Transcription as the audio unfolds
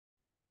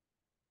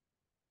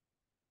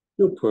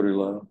You're pretty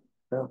loud.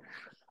 Yeah.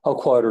 I'll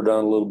quiet her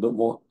down a little bit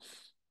more.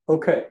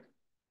 Okay.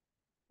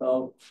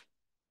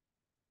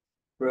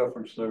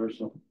 Reference there's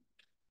some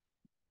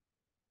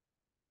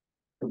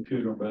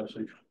computer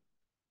message.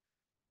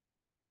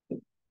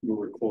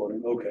 We're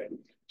recording. Okay.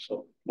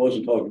 So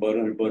wasn't talking about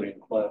anybody in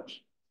class.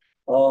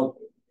 So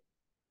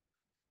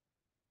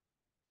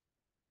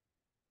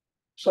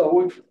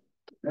we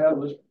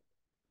have this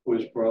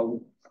quiz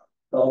problem.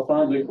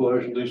 Find the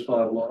equation, these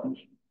 5 lines.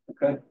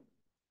 Okay.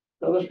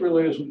 Now this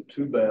really isn't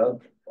too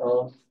bad.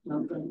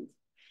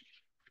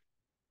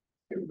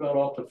 We've got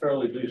off to a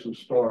fairly decent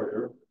start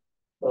here.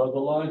 The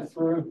line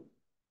through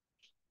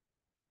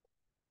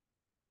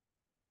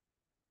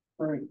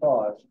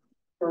 35.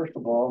 First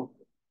of all,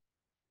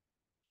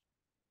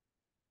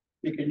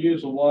 you can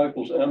use the y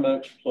equals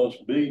mx plus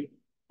b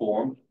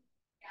form.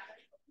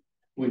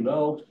 We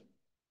know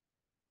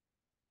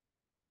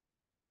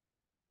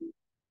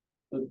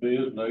that b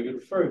is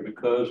 -3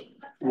 because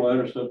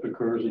y-intercept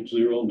occurs at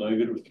 0,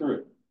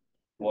 -3.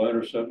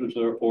 Y-intercept is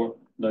therefore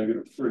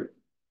 -3.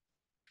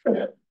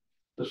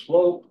 The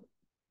slope,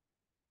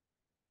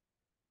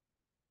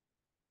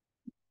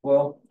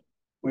 well,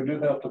 we do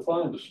have to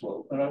find the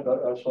slope. And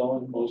I saw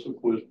in most of the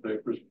quiz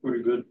papers,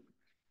 pretty good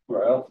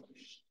graph.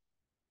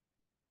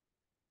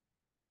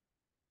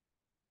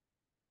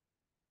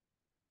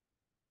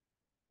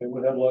 And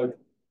we have like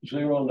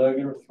 0,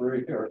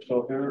 -3 here.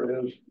 So here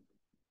is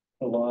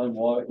the line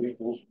y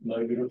equals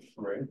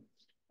 -3.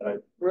 And I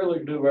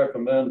really do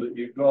recommend that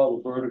you draw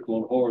the vertical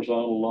and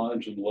horizontal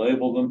lines and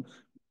label them,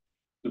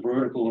 the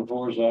vertical and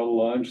horizontal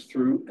lines,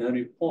 through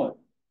any point.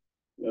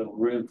 It'll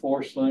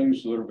reinforce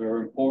things that are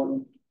very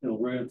important. It'll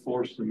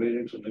reinforce the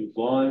meanings of these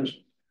lines.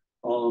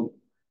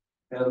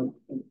 And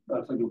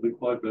I think it'll be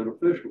quite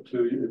beneficial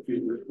to you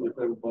if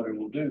everybody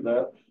will do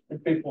that.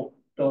 And people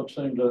don't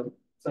seem to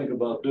think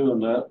about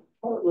doing that,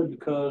 partly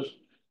because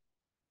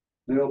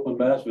the open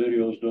math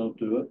videos don't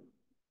do it.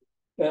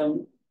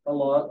 And a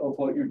lot of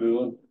what you're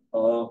doing,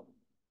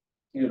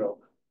 you know,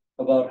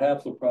 about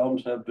half the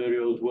problems have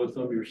videos with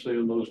them. You're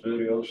seeing those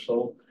videos.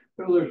 So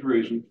there's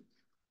reason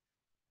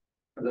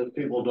that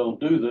people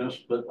don't do this,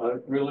 but I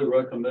really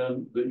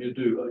recommend that you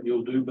do.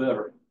 You'll do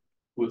better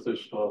with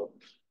this stuff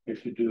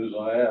if you do as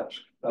I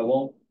ask. I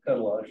won't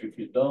penalize you if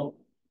you don't,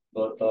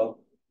 but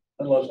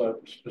unless I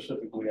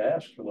specifically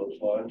ask for those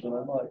lines, and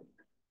I might.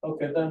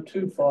 Okay, then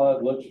 2,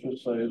 5, let's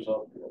just say is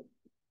up here.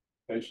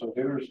 Okay, so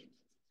here's,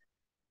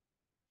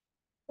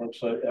 let's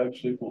say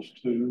x equals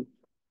 2,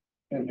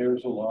 and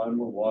here's a line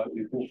where y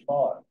equals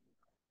 5.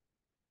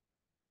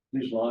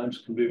 These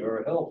lines can be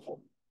very helpful.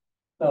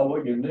 Now,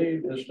 what you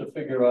need is to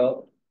figure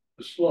out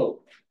the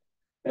slope.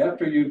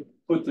 After you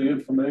put the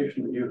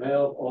information that you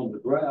have on the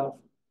graph,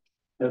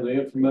 and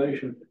the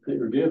information that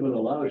you're given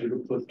allows you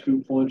to put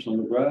 2 points on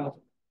the graph,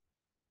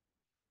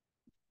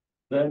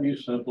 then you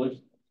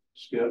simply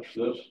sketch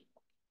this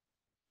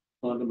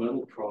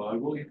fundamental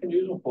triangle. You can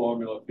use a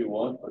formula if you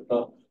want.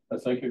 I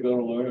think you're going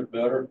to learn it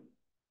better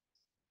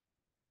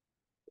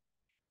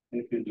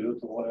if you do it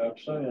the way I'm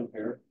saying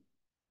here.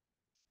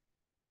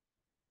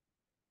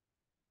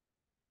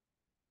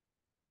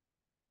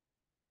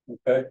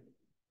 Okay.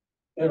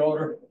 In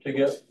order to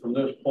get from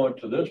this point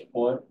to this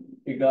point,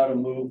 you got to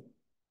move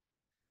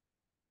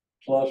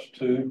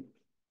 +2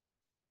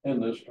 in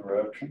this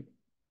direction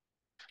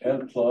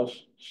and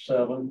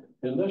 +7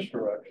 in this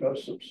direction. Oh,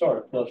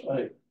 sorry,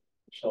 +8.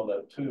 Saw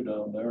that 2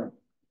 down there.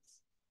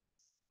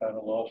 Kind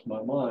of lost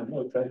my mind.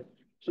 Okay.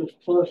 So it's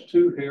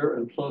 +2 here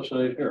and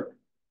 +8 here.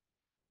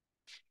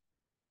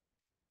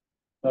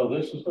 Now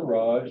this is the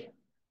rise.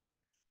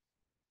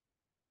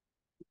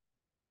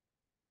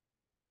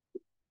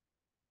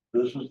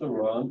 This is the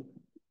run.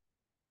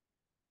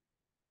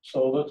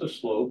 So that the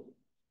slope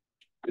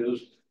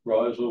is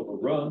rise over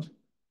run.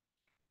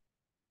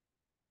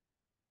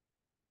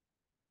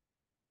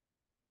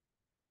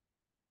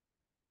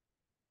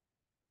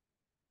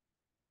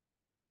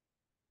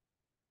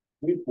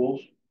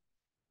 Equals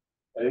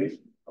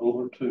 8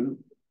 over 2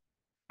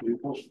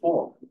 equals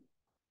 4.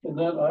 And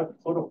then I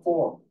put a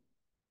 4.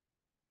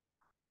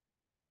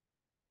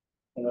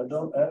 And I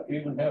don't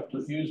even have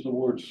to use the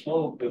word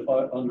slope if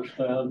I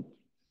understand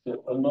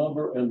that a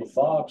number in the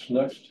box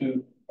next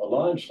to a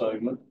line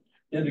segment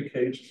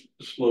indicates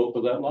the slope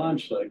of that line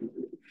segment.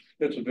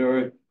 It's a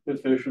very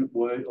efficient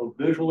way of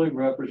visually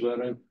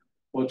representing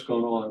what's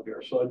going on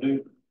here. So I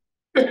do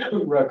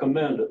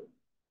recommend it.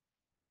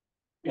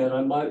 And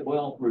I might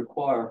well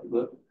require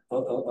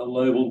a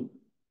labeled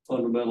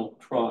fundamental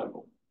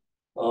triangle.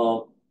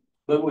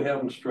 But we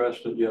haven't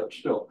stressed it yet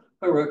still.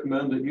 I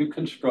recommend that you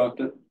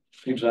construct it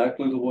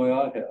exactly the way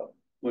I have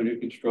when you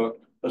construct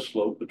a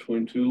slope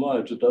between 2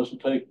 lines. It doesn't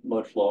take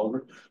much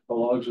longer. How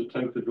long does it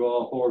take to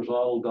draw a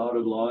horizontal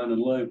dotted line and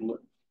label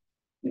it?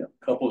 Yeah,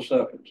 a couple of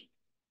seconds.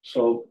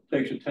 So it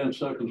takes you 10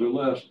 seconds or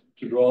less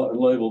to draw and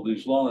label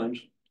these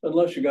lines,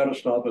 unless you got to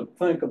stop and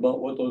think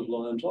about what those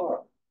lines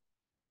are.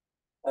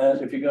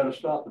 And if you got to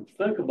stop and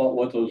think about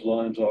what those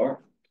lines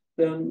are,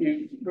 then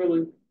you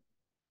really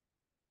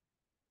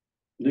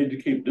need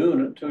to keep doing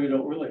it until you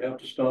don't really have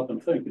to stop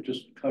and think. It's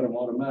just kind of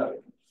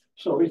automatic.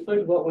 So we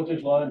think about what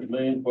these lines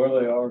mean, where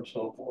they are, and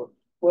so forth.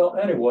 Well,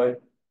 anyway,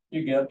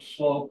 you get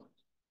slope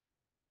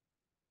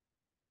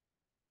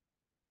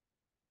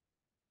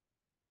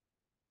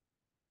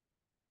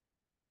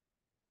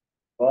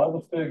by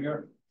the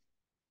figure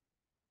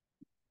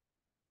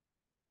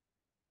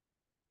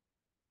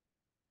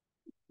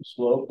the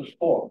slope is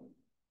 4.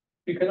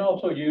 You can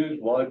also use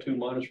y2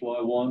 minus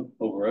y1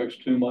 over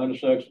x2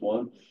 minus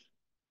x1.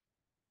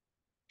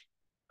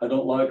 I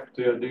don't like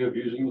the idea of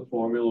using the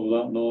formula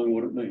without knowing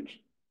what it means.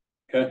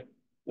 Okay,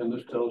 and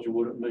this tells you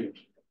what it means.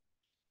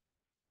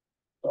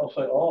 I'll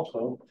say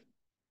also,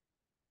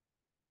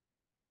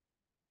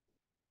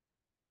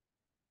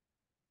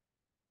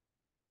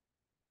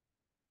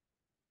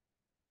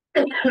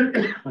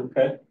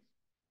 okay,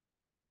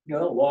 you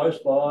know, y is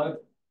 5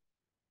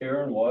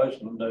 here and y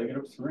is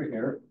 -3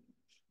 here.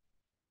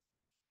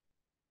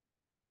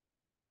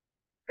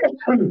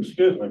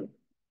 Excuse me.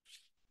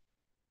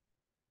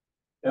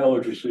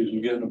 Allergy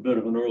season getting a bit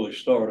of an early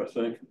start, I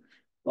think.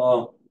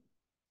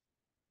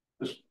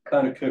 This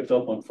kind of kicked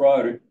up on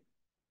Friday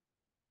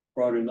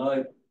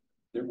night.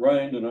 It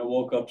rained and I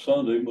woke up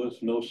Sunday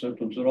with no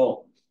symptoms at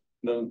all.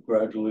 Then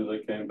gradually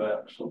they came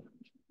back. So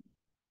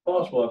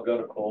possible I've got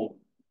a cold.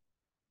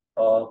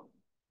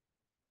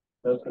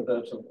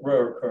 That's a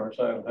rare occurrence.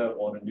 I haven't had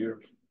one in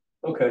years.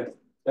 Okay,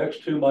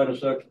 x2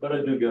 minus x, but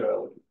I do get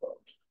allergy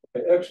problems.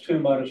 Okay, x2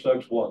 minus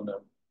x1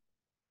 then.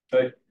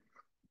 Okay.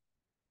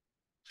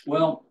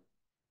 Well,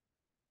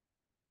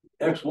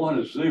 x1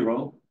 is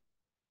 0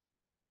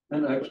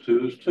 and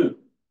x2 is 2.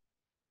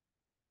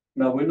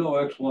 Now we know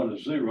x1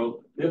 is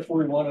 0. If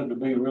we wanted to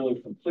be really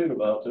complete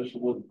about this,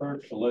 it wouldn't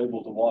hurt to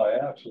label the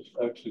y-axis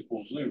x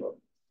equals 0.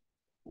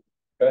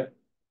 Okay.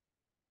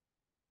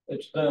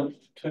 It's then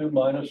 2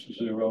 minus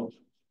 0,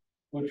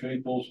 which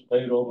equals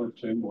 8 over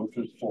 2, which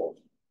is 4.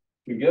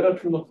 You get it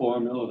from the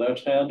formula.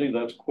 That's handy.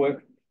 That's quick,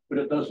 but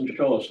it doesn't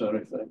show us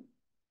anything.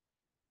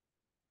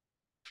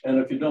 And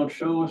if you don't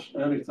show us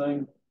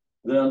anything,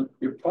 then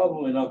you're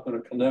probably not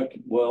going to connect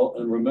it well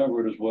and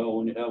remember it as well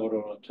when you have it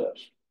on a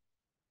test.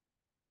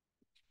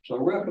 So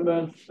I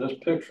recommend this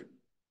picture.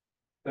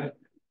 Okay.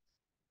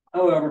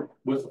 However,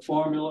 with the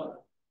formula,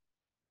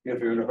 if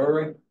you're in a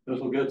hurry, this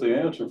will get the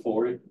answer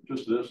for you,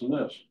 just this and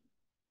this.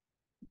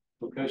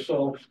 Okay,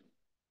 so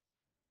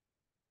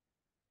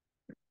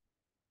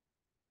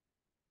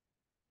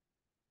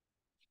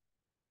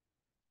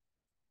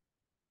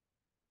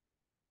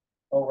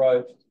all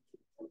right,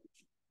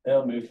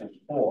 m equals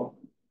 4.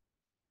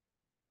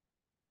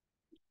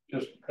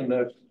 Just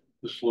connect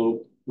the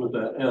slope with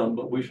that m,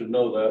 but we should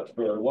know that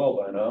very well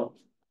by now.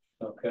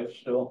 Okay,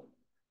 still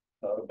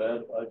not a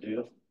bad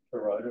idea to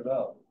write it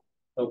out.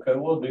 Okay,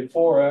 well, it'd be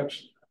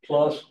 4x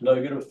plus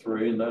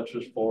 -3, and that's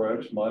just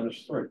 4x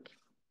minus 3.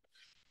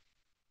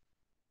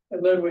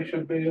 And then we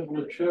should be able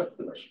to check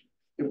this.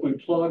 If we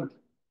plug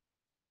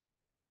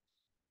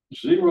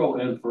 0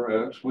 in for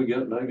x, we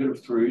get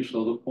 -3.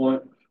 So the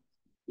point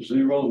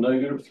 0,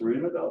 -3,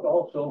 and that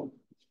also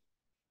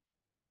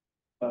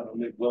kind of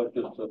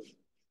neglected to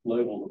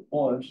label the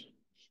points.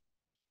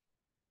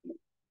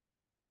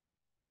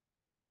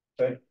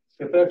 Okay,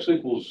 if x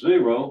equals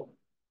 0,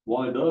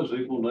 y does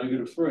equal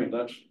 -3.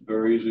 That's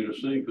very easy to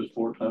see because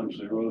 4 times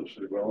 0 is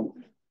 0.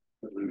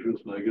 It leaves you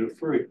with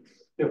 -3.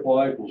 If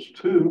y equals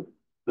 2,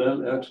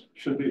 then x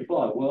should be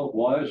 5. Well,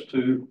 y is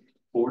 2,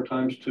 4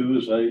 times 2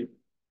 is 8,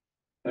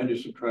 and you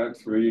subtract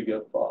 3, you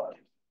get 5.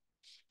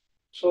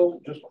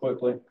 So just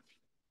quickly.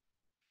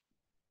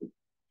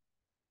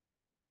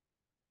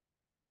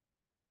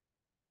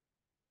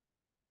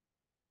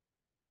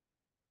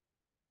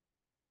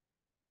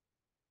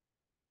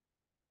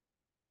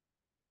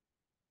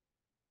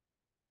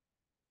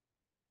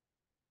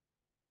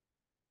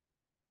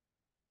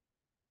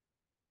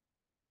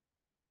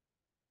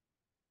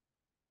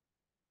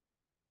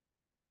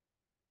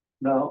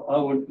 Now, I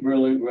would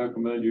really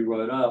recommend you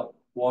write out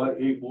y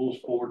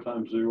equals 4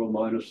 times 0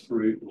 minus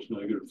 3 equals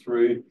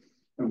 -3.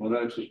 And when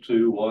x is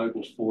 2, y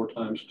equals 4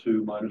 times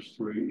 2 minus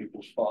 3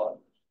 equals 5.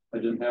 I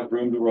didn't have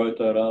room to write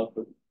that out,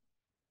 but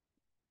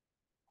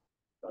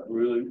I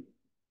really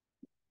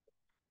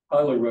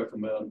highly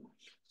recommend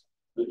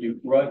that you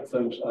write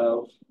things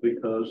out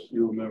because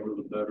you remember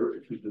the better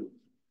if you do.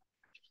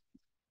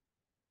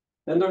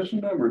 And there's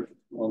some memory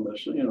on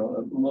this. You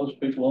know, most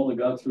people only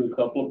got through a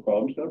couple of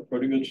problems, got a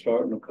pretty good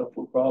start in a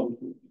couple of problems.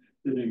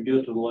 They didn't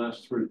get to the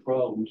last 3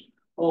 problems.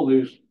 All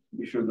these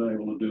you should have been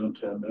able to do in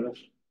 10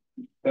 minutes.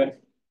 Okay.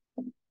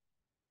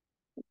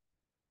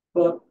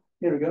 But,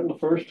 you know, getting the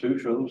first 2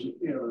 shows,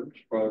 you know,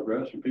 it's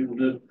progress. And people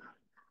did,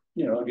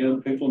 you know,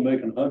 again, people are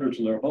making hundreds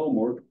in their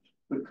homework,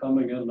 but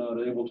coming in not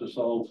able to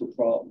solve the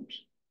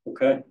problems.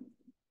 Okay.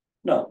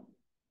 Now,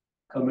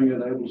 coming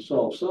in able to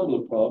solve some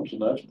of the problems,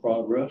 and that's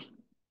progress.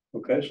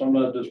 Okay, so I'm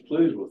not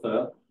displeased with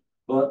that,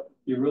 but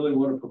you really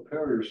want to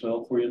prepare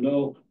yourself where you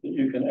know that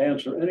you can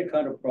answer any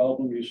kind of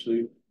problem you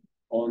see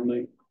on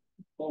the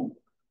homework.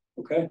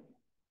 Okay,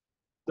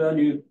 then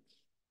you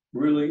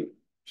really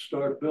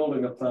start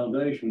building a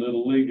foundation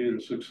that'll lead you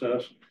to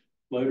success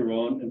later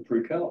on in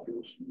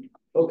pre-calculus.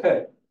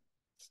 Okay.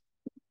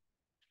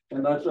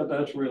 And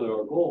that's really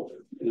our goal,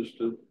 is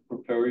to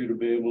prepare you to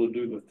be able to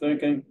do the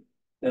thinking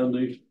and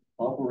the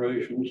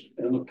operations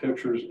and the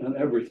pictures and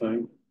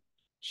everything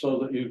so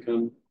that you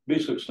can be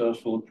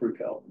successful in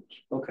pre-calculus.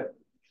 Okay.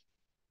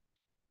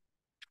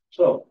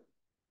 So,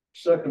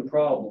 second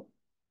problem.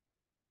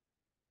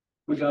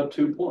 We got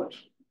 2 points.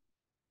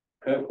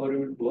 Okay, what do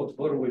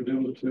we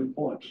do with 2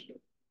 points?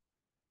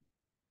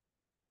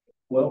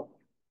 Well,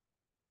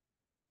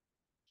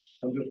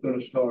 I'm just going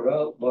to start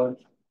out by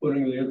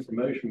putting the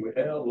information we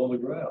have on the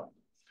graph.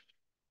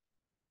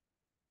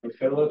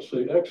 Okay, let's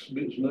see, x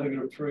is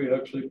 -3,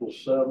 x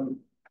equals 7.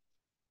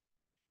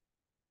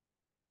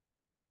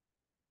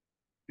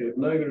 If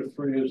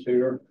 -3 is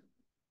here,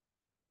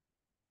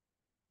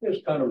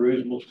 it's kind of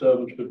reasonable.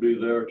 7 should be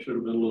there. It should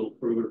have been a little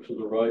further to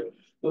the right.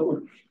 But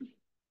we're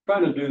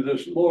trying to do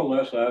this more or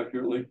less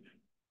accurately.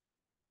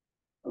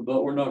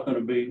 But we're not going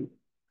to be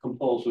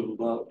compulsive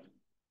about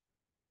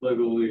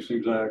labeling these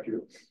things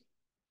accurate.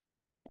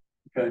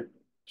 Okay,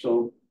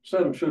 so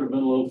 7 should have been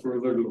a little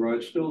further to the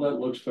right. Still, that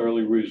looks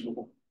fairly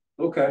reasonable.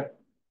 Okay.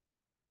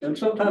 And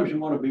sometimes you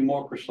want to be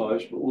more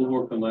precise, but we'll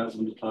work on that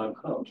when the time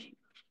comes.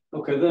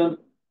 Okay, then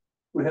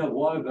we have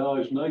y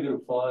values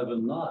 -5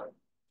 and 9.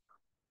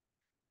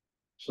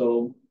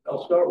 So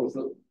I'll start with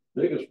the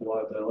biggest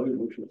y value,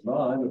 which is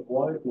 9. If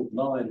y equals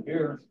 9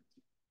 here,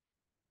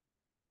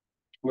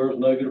 where's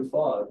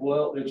 -5?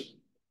 Well, it's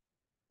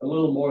a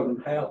little more than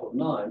half of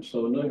 9.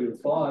 So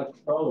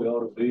 -5 probably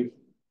ought to be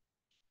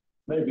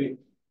maybe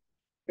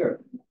here.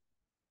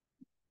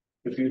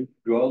 If you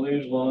draw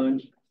these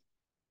lines,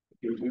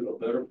 it gives you a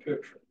better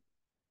picture.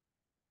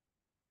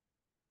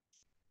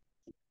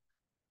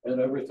 And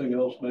everything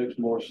else makes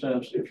more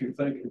sense if you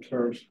think in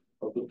terms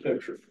of the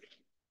picture.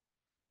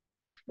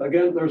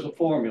 Again, there's a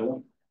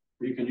formula.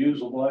 You can use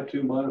the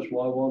y2 minus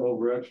y1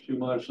 over x2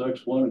 minus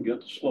x1 and get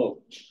the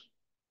slope.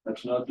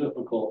 That's not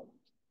difficult.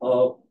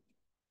 But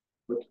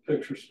the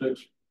picture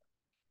sticks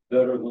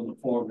better than the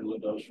formula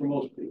does for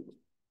most people.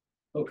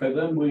 Okay,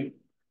 then we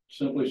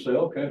simply say,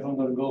 okay, if I'm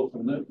going to go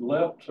from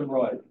left to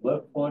right,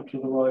 left point to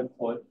the right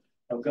point,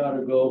 I've got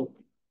to go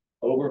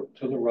over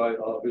to the right,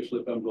 obviously,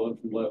 if I'm going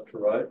from left to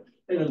right.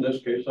 And in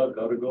this case, I've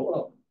got to go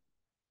up,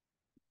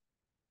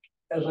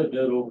 as I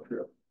did over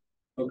here.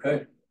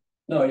 Okay,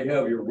 now you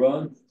have your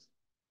run.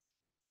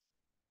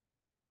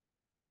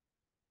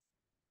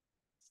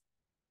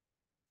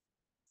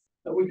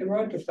 Now we can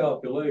write the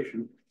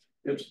calculation.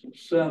 It's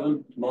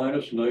 7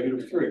 minus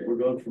 -3. We're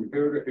going from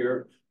here to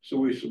here. So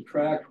we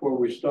subtract where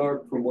we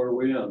start from where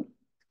we end.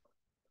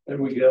 And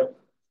we get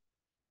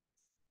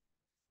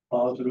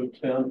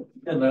 +10,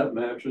 and that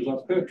matches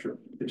our picture.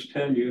 It's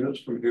 10 units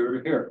from here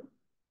to here.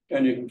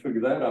 And you can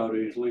figure that out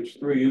easily. It's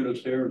 3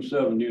 units here and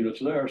 7 units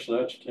there, so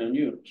that's 10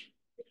 units.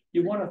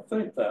 You want to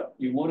think that.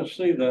 You want to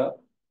see that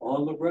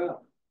on the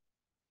graph.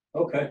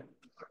 Okay.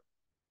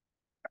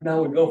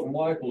 Now we go from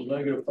y equals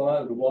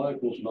 -5 to y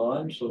equals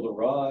 9, so the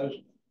rise,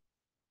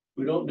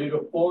 we don't need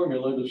a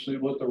formula to see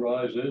what the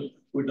rise is.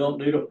 We don't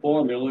need a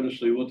formula to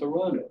see what the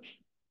run is.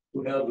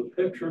 We have the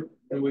picture,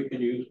 and we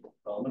can use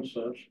common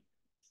sense.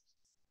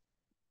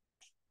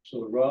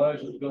 So the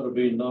rise is going to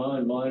be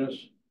 9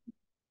 minus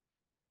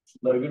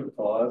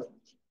 -5,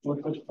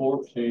 which is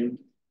 14.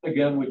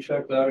 Again, we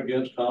check that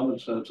against common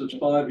sense. It's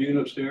 5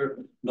 units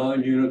here,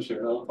 9 units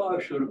here. Now,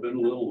 5 should have been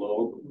a little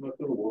lower, but we're not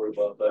going to worry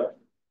about that.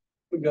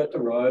 We've got the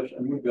rise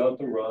and we've got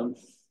the run.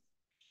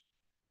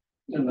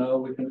 And now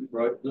we can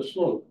write the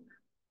slope.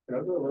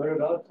 I'm going to write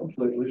it out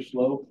completely.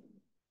 Slope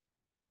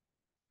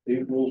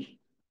equals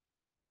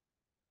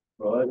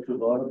rise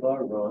divided by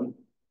run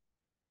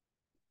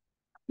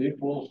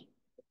equals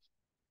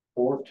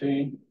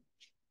 14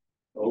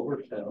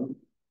 over 10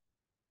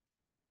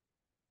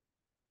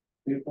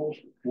 equals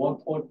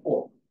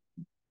 1.4.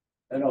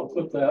 And I'll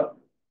put that,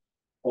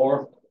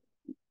 or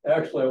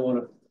actually I want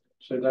to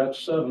say that's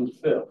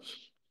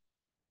 7/5.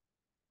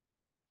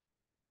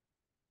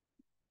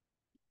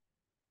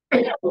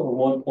 Or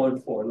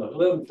 1.4. Now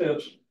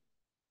 11/5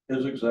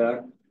 is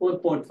exact.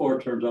 1.4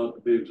 turns out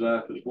to be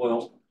exact as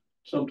well.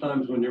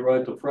 Sometimes when you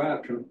write the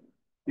fraction,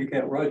 you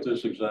can't write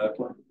this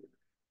exactly.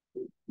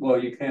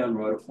 Well, you can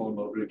write a form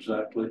of it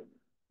exactly,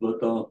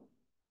 but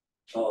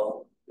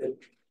it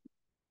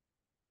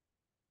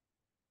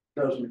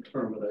doesn't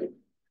terminate.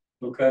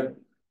 Okay,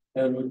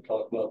 and we'll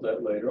talk about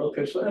that later.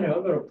 Okay, so anyhow,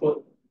 I'm going to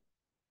put,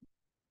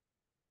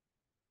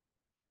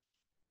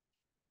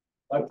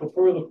 I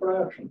prefer the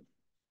fraction.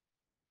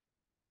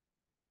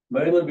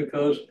 Mainly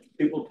because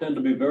people tend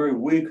to be very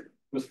weak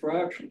with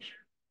fractions.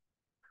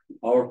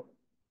 Or,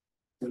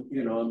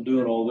 you know, I'm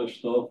doing all this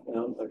stuff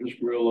and I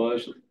just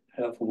realized that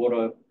half of what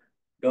I've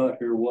got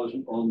here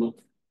wasn't on the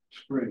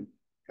screen.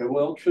 Okay,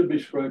 well, it should be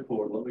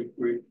straightforward. Let me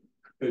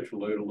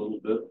recapitulate a little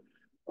bit.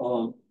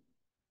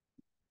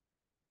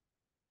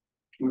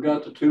 We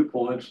got the 2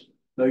 points,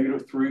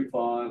 -3,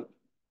 5,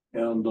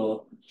 and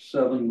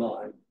 7,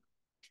 9.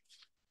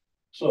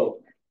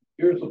 So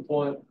here's the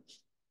point.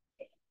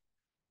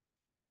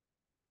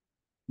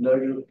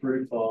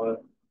 -3, 5.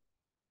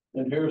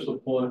 And here's the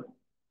point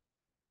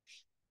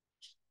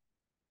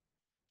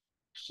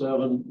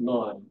 7,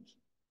 9.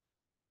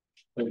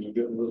 Things are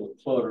getting a little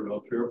cluttered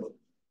up here, but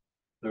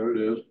there it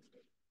is.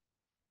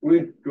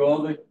 We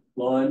draw the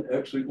line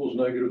x equals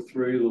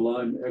 -3, the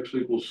line x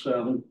equals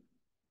 7.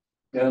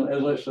 And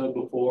as I said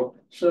before,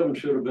 7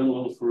 should have been a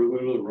little further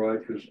to the right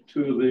because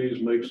 2 of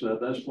these makes that.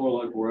 That's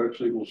more like where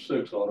x equals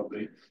 6 ought to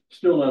be.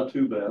 Still not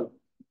too bad.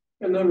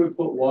 And then we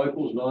put y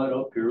equals 9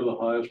 up here, the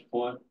highest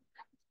point,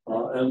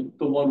 and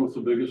the one with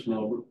the biggest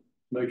number.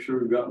 Make sure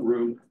we've got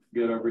room to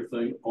get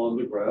everything on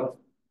the graph.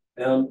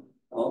 And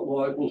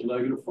y equals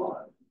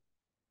 -5.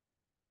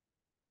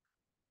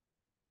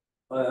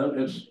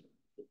 And it's,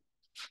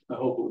 I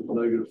hope it was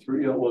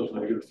 -3. Yeah, it was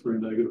 -3,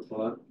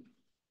 -5.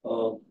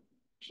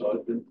 So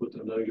I didn't put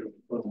the negative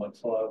in front of my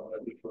 5 when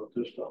I just wrote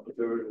this down, but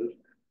there it is.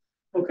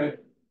 Okay.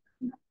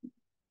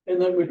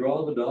 And then we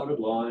draw the dotted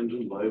lines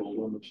and label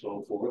them and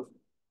so forth.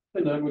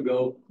 And then we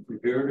go from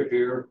here to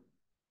here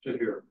to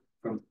here.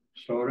 From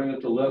starting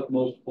at the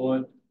leftmost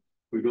point,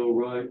 we go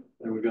right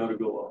and we got to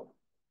go up.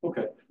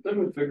 Okay. Then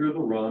we figure the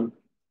run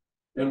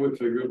and we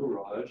figure the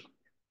rise.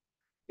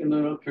 And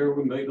then up here,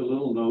 we make a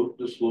little note.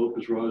 The slope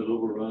is rise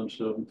over run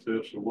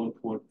 7/5 or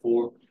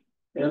 1.4.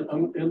 And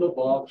I'm in the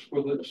box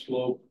where the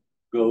slope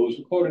goes,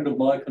 according to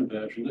my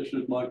convention. This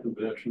is my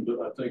convention, but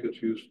I think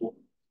it's useful.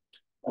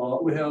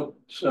 We have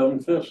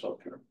 7/5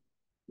 up here,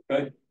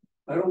 okay?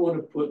 I don't want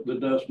to put the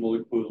decimal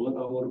equivalent.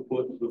 I want to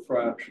put the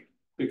fraction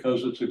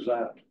because it's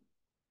exact,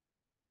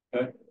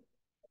 okay?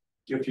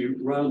 If you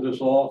round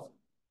this off,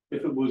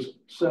 if it was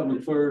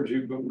 7/3,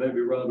 you maybe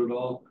round it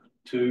off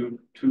to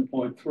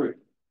 2.3,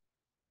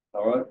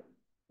 all right?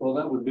 Well,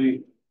 that would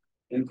be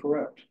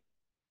incorrect.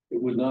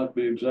 It would not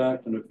be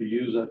exact. And if you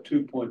use that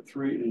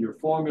 2.3 in your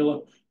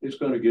formula, it's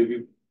going to give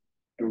you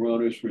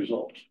erroneous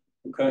results.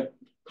 Okay.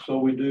 So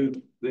we do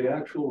the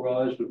actual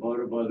rise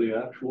divided by the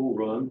actual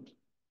run.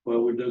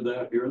 Well, we did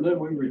that here, and then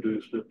we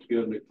reduced it to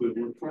get an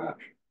equivalent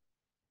fraction.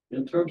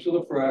 In terms of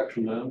the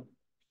fraction then,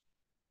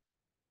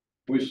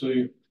 we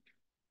see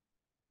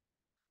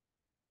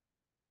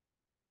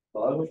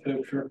by the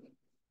picture,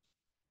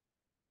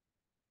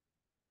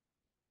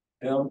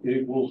 m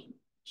equals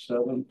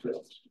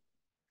 7/5.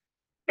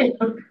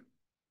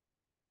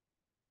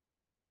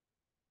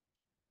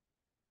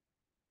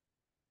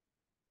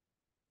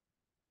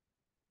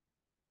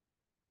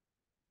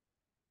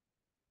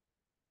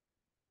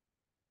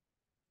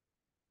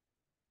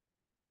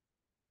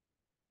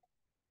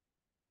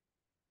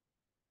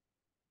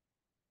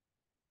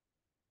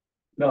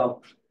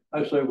 Now,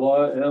 I say m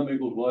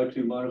equals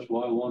y2 minus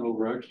y1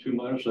 over x2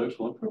 minus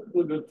x1,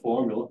 perfectly good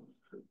formula.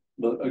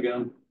 But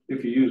again,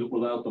 if you use it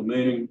without the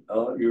meaning,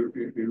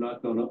 you're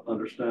not going to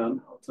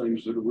understand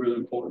things that are really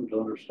important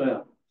to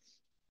understand.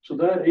 So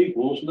that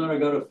equals, and then I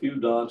got a few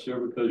dots here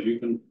because you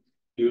can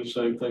do the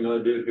same thing I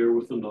did here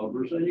with the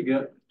numbers, and you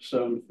get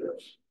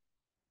 7/5.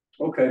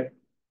 Okay.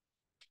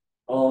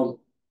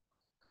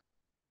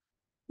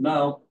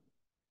 Now,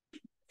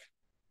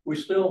 we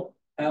still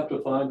have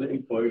to find the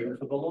equation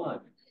for the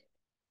line.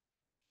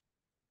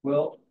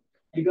 Well,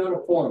 you got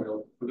a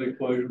formula for the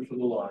equation for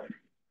the line.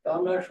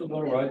 I'm actually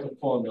going to write the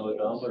formula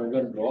down, but I'm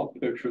going to draw a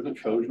picture that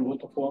shows you what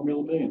the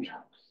formula means,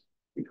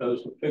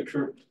 because the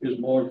picture is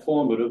more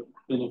informative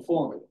than the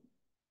formula.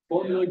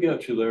 Formula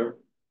gets you there.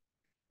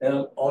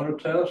 And on a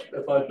test,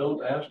 if I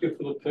don't ask you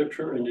for the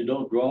picture and you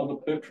don't draw the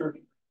picture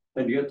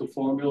and you get the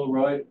formula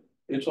right,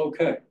 it's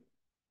okay.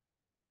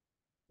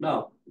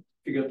 Now, if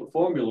you get the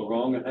formula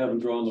wrong and haven't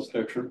drawn the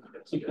picture,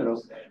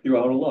 you're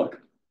out of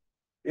luck.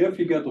 If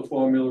you get the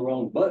formula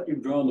wrong, but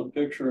you've drawn the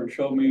picture and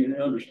show me you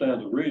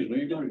understand the reason,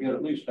 you're going to get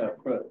at least half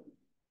credit.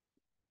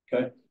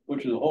 Okay,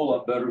 which is a whole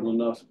lot better than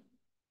nothing.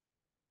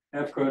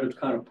 Half credit's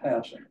kind of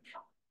passing,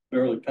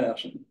 barely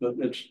passing, but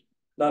it's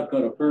not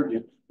going to hurt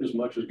you as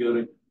much as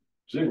getting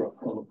 0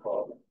 on the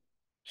problem.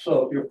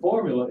 So your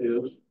formula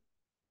is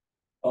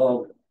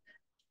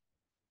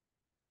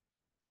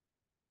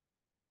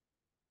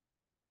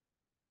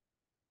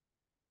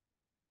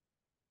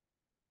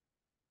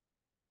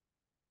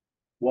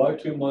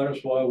y2 minus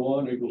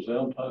y1 equals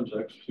m times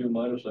x2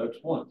 minus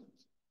x1.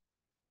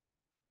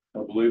 I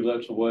believe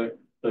that's the way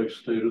they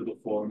stated the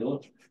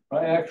formula.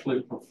 I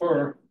actually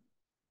prefer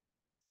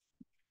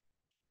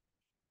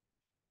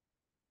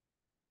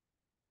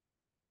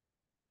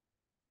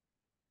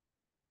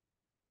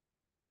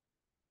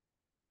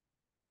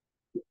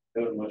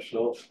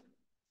myself.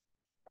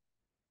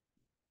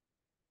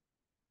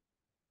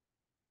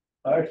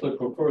 I actually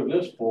prefer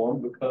this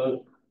form because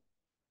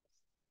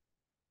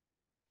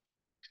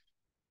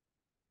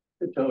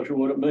it tells you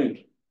what it means.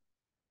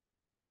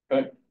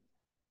 Okay.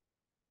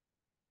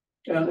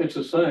 And it's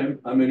the same.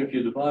 I mean, if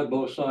you divide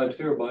both sides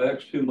here by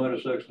x2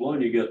 minus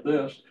x1, you get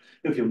this.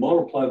 If you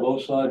multiply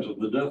both sides of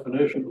the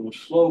definition of the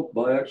slope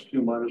by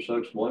x2 minus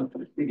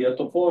x1, you get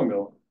the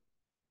formula.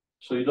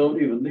 So you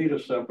don't even need a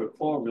separate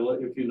formula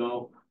if you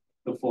know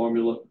the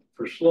formula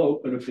for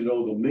slope. And if you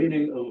know the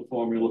meaning of the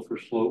formula for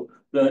slope,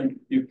 then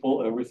you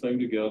pull everything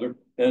together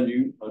and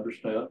you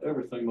understand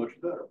everything much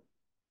better.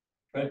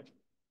 Okay.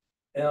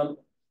 And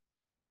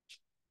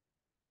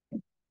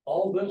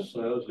all this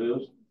says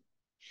is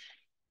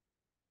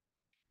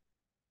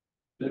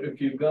that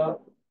if you've got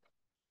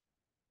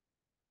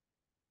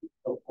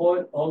a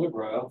point on the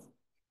graph,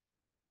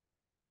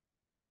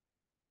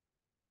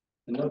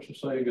 and let's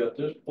just say you got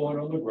this point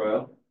on the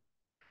graph,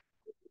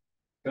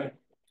 okay?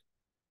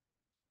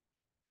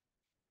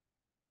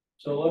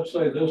 So let's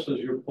say this is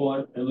your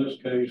point, in this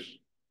case,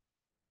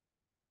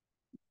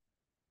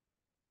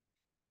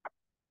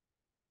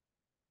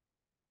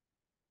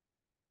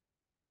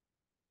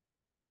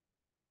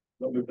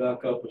 let me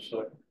back up a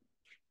second.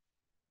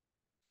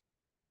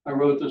 I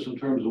wrote this in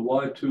terms of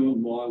y2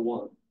 and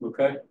y1,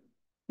 okay?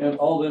 And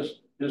all this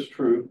is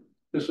true.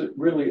 This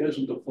really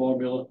isn't the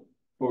formula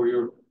for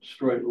your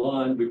straight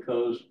line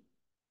because,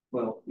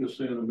 well, you'll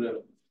see in a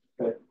minute,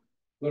 okay?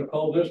 I'm going to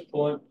call this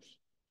point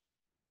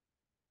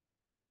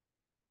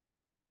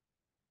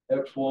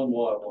x1,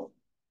 y1.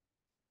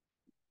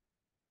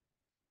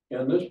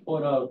 And this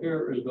point out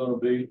here is going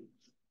to be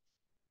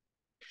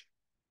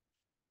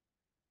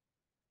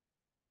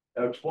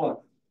xy.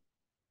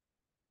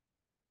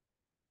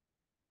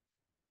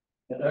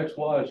 And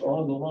xy is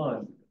on the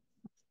line.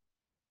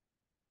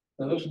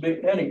 Now this would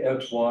be any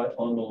xy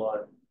on the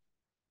line.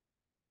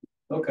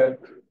 Okay,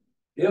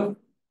 if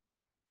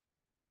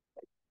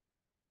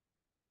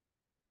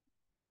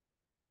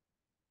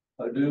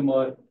I do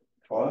my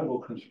triangle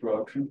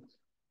construction,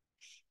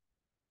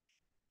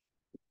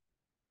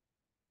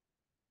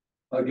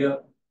 I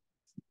get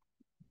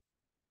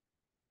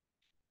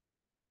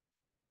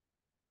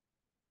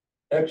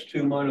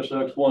x2 minus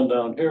x1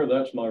 down here,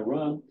 that's my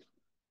run.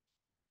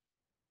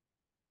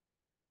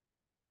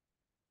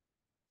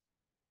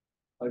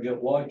 I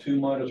get y2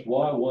 minus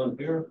y1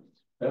 here,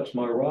 that's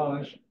my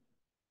rise.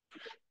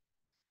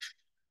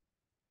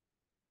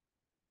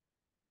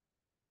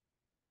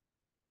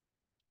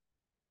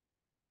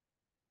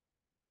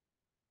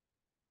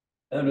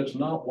 And it's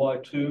not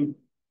y2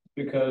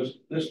 because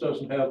this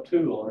doesn't have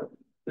 2 on it.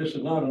 This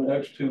is not an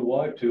x2,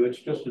 y2, it's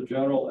just a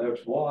general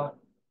xy.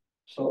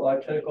 So I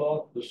take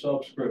off the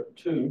subscript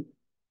 2.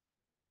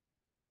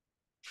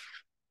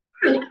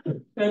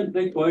 And the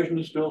equation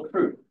is still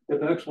true. If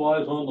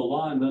xy is on the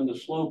line, then the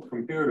slope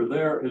from here to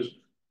there is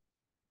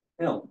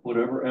m,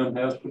 whatever m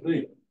happens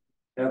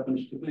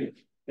to be.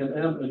 And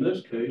m in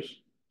this case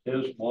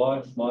is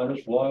y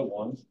minus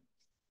y1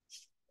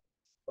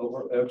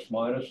 over x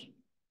minus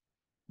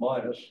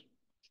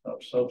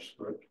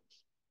subscript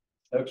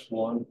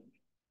x1.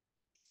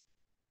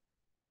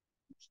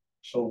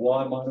 So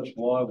y minus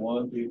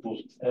y1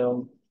 equals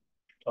m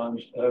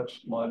times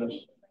x minus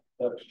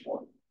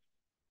x1.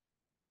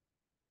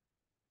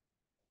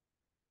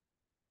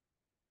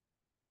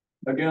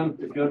 Again,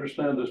 if you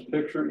understand this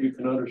picture, you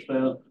can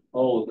understand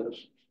all of this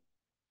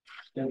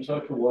in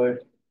such a way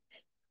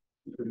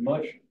you're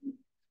much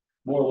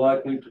more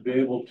likely to be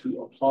able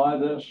to apply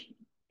this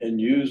and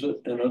use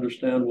it and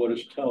understand what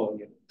it's telling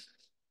you.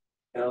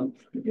 And,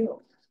 you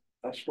know,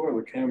 I swear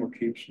the camera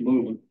keeps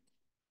moving.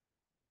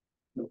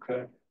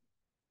 Okay.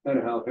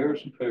 Anyhow,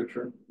 here's the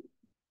picture.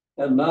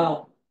 And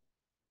now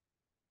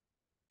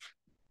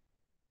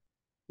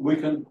we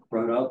can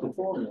write out the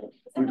formula.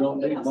 We don't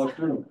need much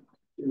room.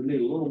 We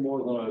need a little more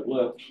than I've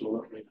left, so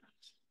let me.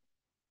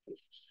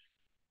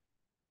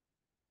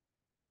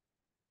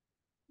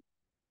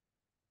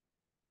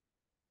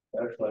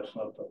 Actually, that's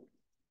not the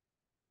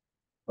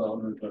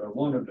boundary that I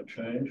wanted to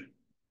change.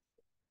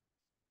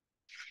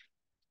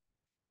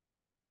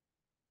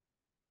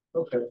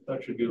 Okay,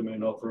 that should give me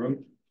enough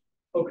room.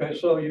 Okay,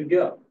 so you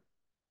get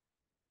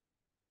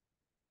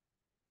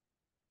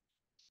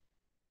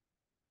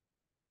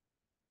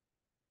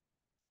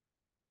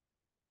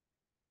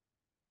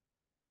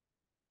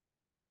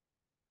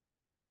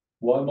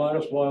y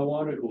minus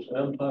y1 equals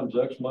m times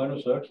x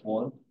minus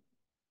x1.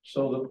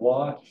 So that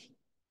y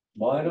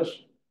minus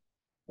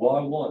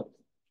y1.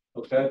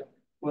 Okay,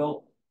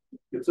 well,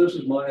 if this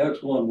is my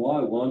x1,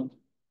 y1,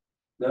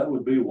 that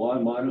would be y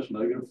minus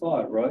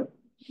 -5, right?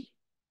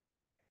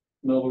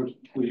 In other words,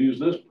 we use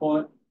this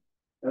point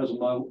as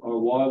our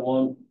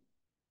y1,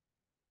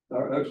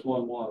 our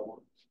x1,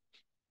 y1.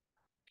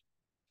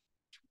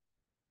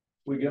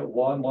 We get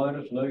y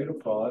minus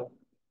 -5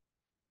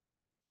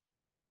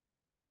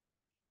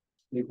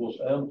 equals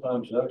m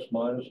times x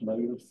minus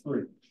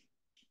 -3.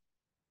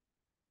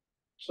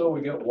 So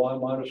we get y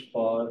minus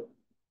 5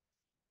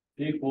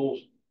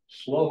 equals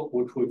slope,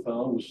 which we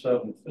found was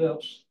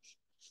 7/5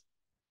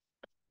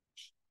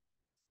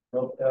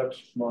 of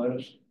x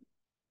minus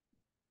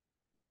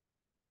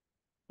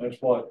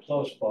xy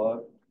plus 5,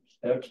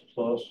 x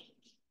plus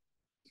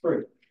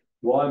 3.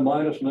 Y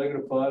minus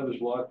 -5 is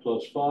y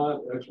plus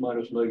 5, x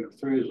minus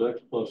 -3 is x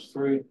plus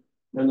 3,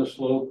 and the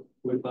slope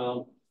we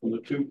found from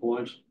the 2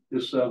 points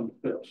is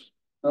 7/5.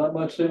 Now, that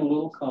might seem a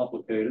little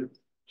complicated,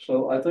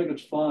 so I think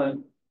it's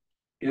fine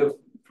if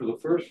for the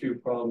first few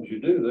problems you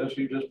do this,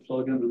 you just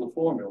plug into the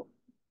formula.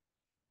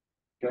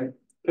 Okay,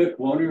 pick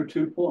one of your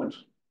 2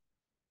 points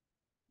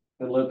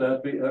and let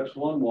that be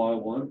x1,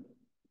 y1.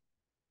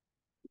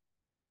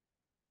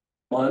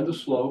 find the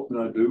slope, and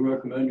I do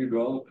recommend you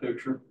draw a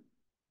picture.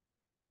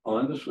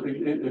 Find the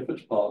if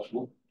it's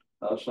possible.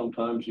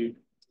 Sometimes you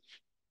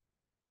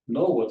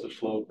know what the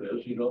slope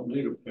is. You don't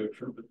need a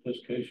picture, but in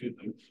this case you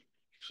do.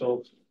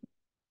 So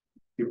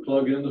you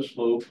plug in the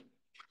slope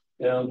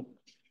and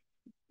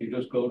you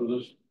just go to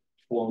this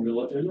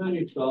formula, and then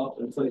you stop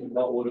and think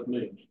about what it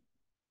means.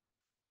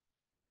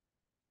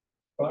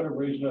 Try to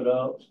reason it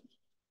out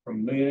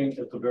from meaning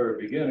at the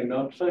very beginning.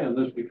 Now, I'm saying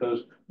this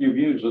because you've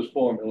used this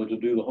formula to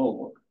do the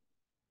homework,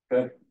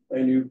 okay?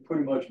 And you've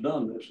pretty much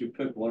done this. You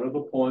pick one of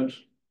the points,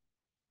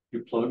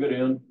 you plug it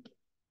in,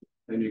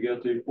 and you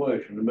get the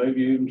equation, and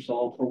maybe you even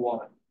solve for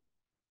y,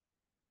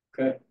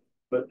 okay?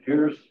 But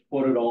here's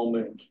what it all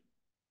means.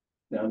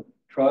 Now,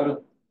 try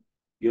to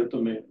get the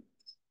meaning.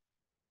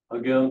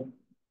 Again,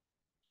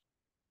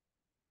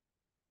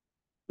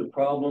 the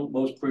problem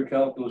most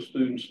pre-calculus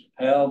students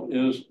have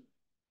is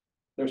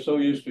they're so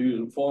used to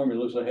using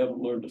formulas, they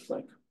haven't learned to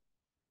think.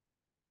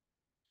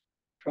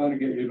 Trying to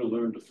get you to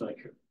learn to think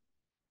here.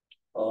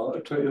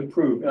 To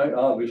improve,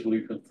 obviously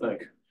you can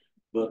think,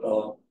 but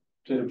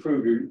to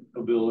improve your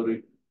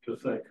ability to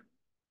think.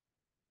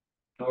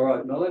 All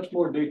right, now that's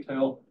more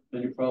detail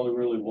than you probably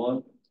really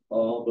want,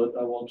 but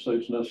I won't say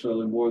it's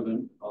necessarily more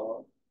than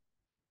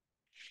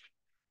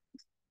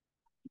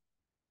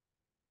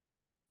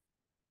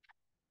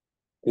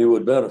you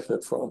would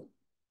benefit from.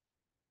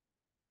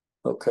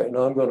 Okay,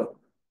 now I'm gonna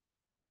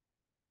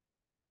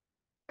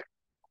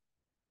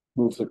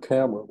move the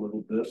camera a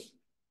little bit.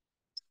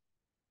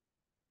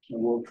 I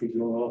won't keep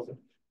going off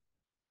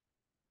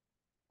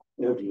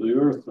the edge of the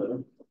earth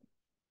then.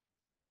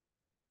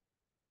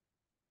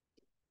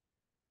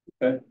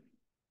 Okay.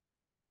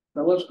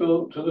 Now let's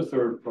go to the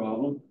third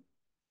problem.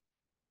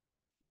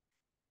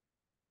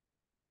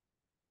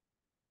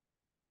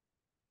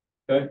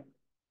 Okay.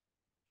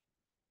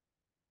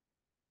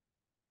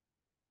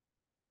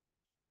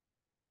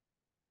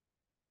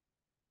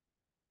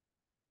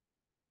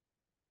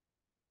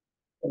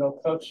 And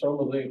I'll cut some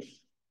of the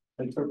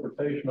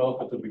interpretation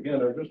off at the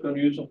beginning. I'm just going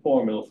to use a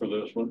formula for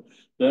this one.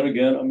 Then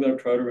again, I'm going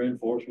to try to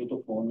reinforce what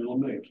the formula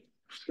means.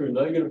 Here,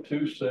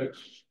 -2,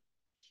 6.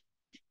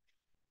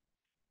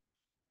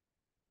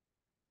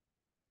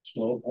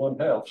 Slope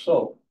 1/2.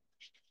 So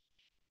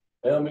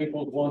m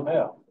equals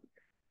 1/2.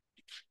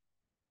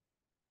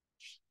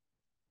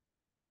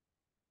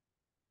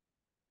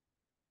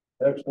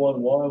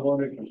 X1,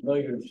 Y1 equals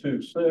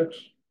 -2,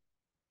 6.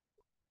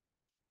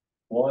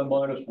 Y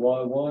minus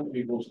Y1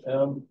 equals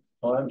m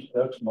times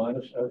X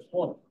minus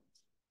X1.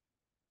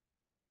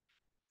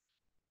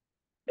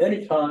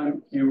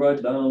 Anytime you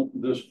write down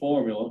this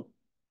formula,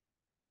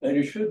 and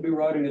you should be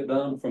writing it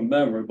down from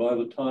memory by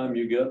the time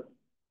you get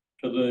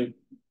to the,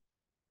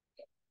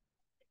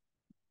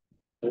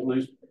 at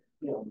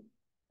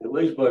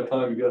least by the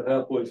time you get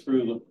halfway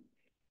through the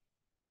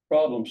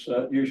problem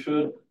set, you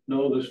should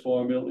know this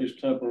formula at least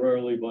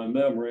temporarily by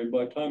memory. And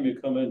by the time you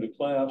come into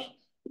class,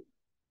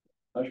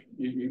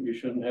 you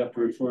shouldn't have to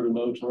refer to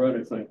notes or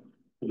anything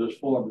for this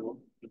formula,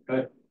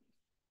 okay?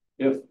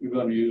 If you're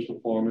going to use the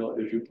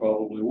formula, as you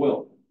probably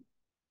will.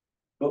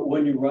 But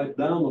when you write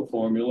down the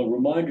formula,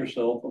 remind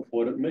yourself of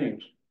what it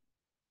means.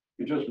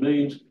 It just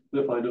means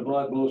that if I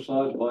divide both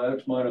sides by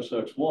X minus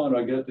X1,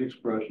 I get the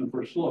expression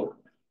for slope,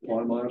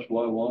 Y minus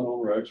Y1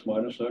 over X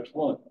minus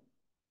X1.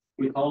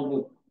 We call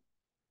the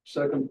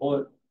second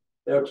point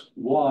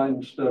XY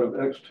instead of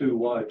X2,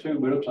 Y2,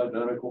 but it's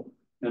identical,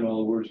 in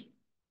other words,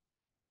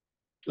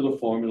 to the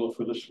formula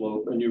for the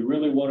slope, and you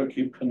really want to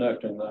keep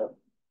connecting that.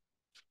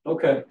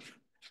 Okay,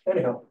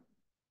 anyhow,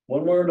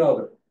 one way or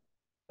another,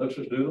 let's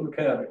just do the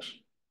mechanics.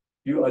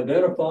 You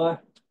identify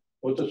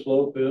what the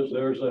slope is,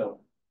 there's M.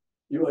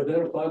 You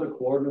identify the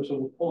coordinates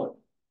of a point.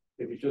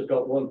 If you just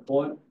got one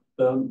point,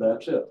 then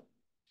that's it.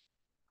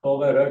 Call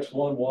that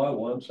X1,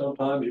 Y1.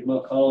 Sometimes you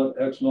might call it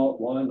X0,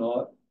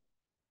 Y0.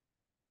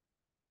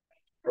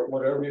 Or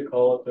whatever you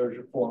call it, there's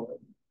your formula.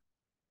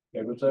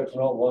 If it's X0,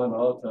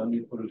 Y0, then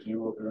you put a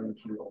 0 here and a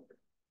 0.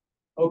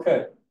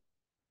 Okay.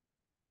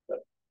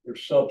 Your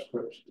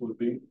subscripts would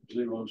be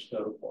 0 instead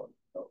of 1.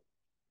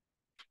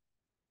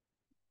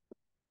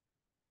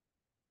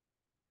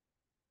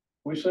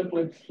 We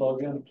simply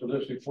plug into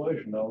this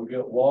equation. Now we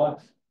get Y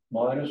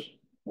minus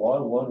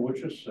Y1,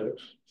 which is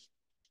 6,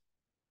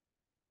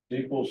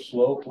 equals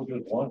slope, which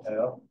is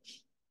 1/2,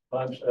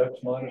 times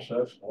X minus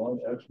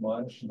X1, X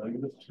minus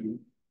 -2.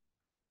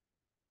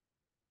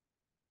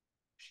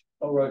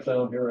 I'll write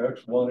down here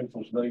X1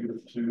 equals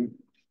 -2,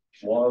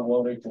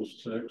 Y1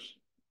 equals 6.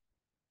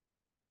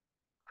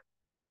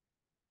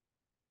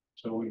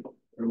 So we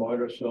remind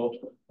ourselves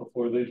of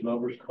where these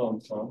numbers come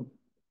from.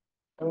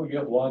 And we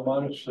get Y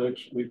minus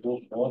 6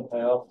 equals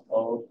 1/2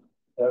 of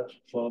X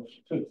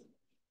plus 2.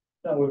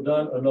 Now we've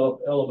done enough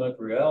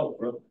elementary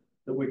algebra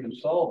that we can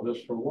solve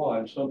this for Y,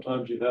 and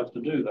sometimes you have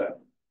to do that.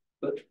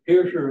 But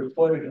here's your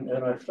equation,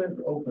 and I think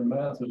Open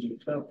Math is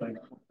attempting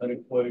an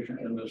equation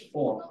in this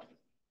form.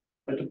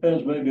 It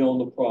depends maybe on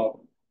the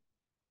problem.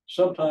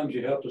 Sometimes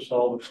you have to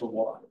solve it for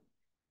Y.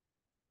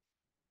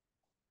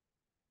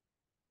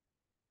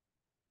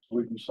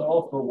 We can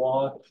solve for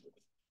y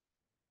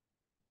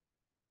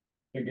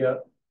to get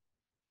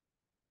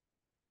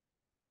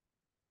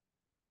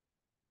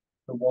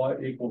the y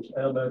equals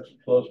mx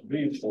plus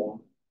b form.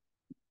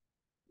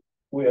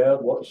 We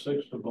add what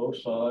 6 to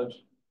both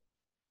sides.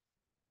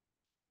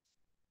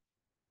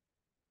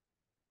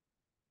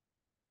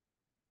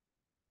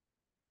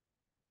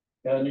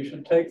 And you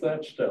should take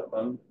that step.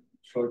 I'm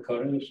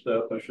shortcutting the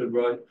step. I should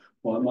write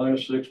y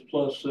minus 6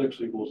 plus 6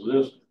 equals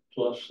this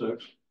plus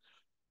 6.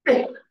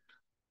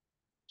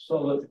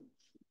 So that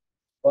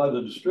by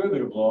the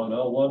distributive law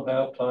now,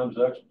 1/2 times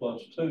x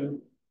plus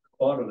 2,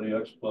 quantity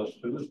x plus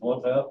 2 is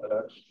 1/2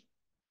 x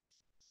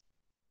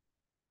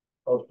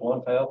plus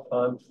 1/2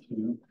 times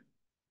 2,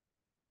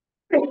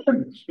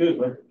 excuse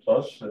me,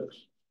 plus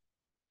 6.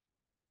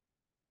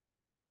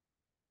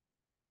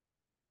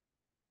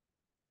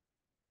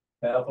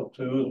 Half of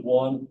 2 is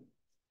 1.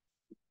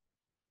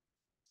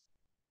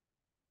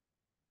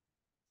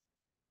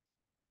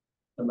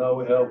 And now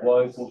we have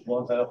y equals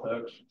 1/2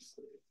 x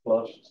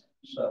plus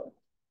 7.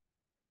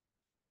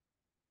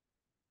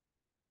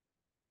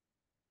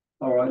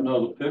 All right, now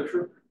the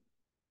picture.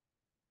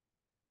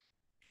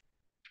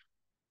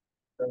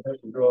 I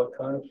have to draw it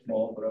kind of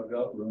small, but I've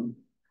got room.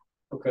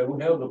 Okay,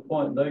 we have the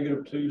point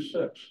 -2,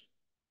 6.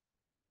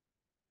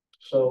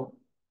 So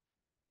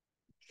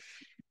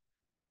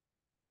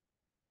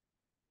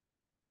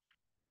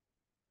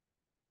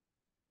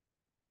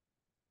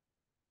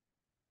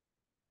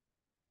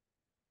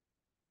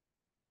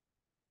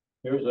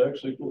here's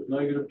x equals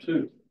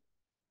 -2.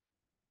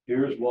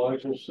 Here's y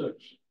equals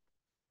 6.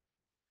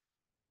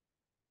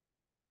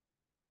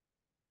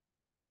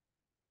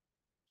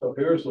 So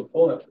here's the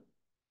point.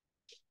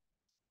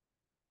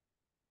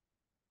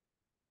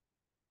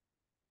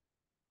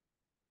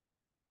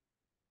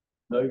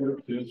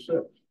 -2,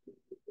 6.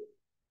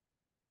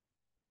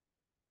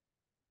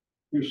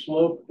 Your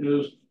slope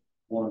is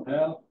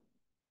 1/2.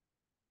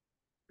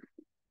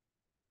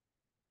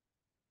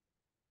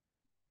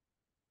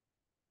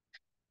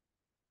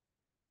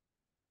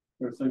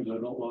 There are things I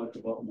don't like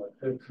about my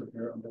picture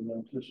here. I'm going to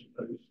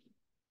anticipate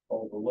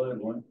all the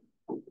labeling.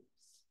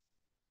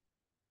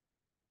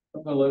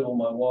 I'm going to label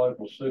my y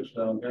equals 6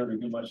 down here to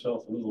give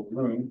myself a little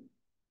room.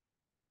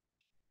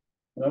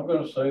 And I'm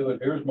going to say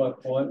that here's my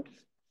point,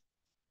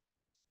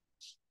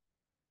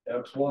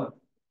 xy.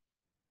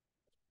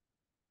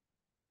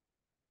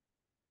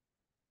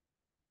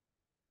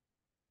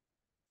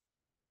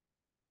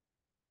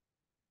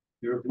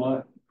 Here's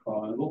my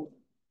triangle.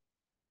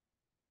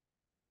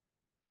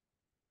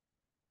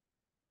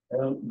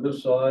 And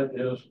this side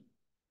is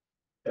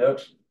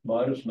x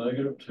minus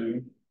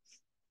 -2.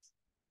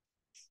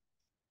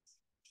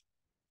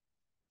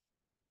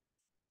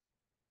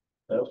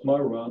 That's my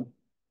run.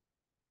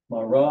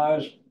 My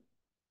rise,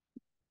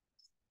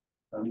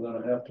 I'm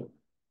going to have to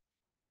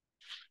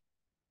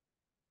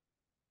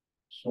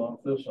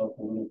slump this up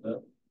a little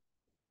bit.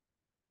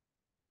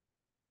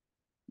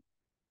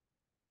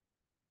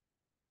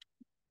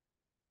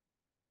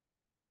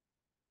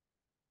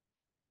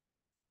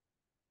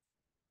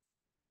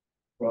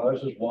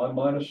 Rise is y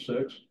minus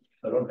 6.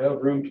 I don't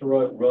have room to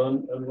write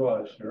run and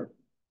rise here,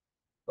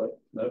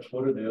 but that's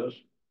what it is.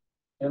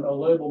 And I'll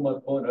label my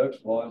point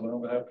xy, but I'm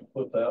going to have to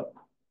put that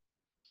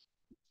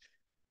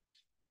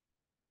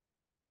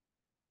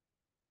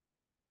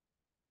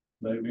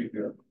maybe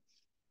here.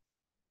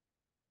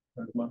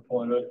 There's my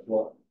point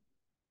xy.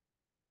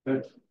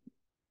 Okay.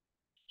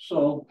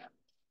 So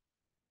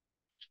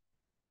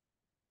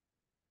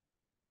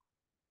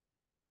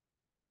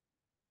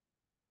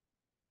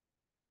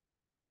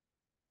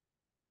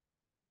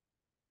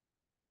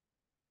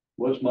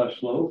what's my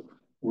slope?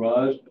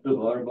 Rise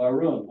divided by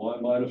run, y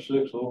minus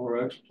 6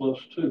 over x plus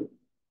 2.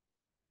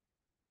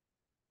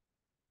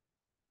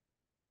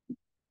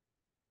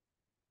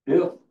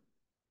 If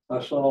I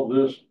solve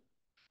this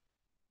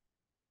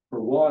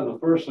for y, the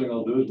first thing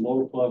I'll do is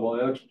multiply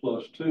by x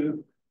plus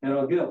 2, and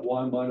I'll get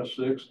y minus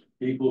 6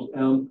 equals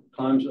m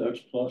times x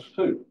plus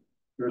 2.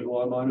 Here's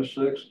y minus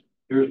 6.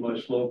 Here's my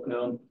slope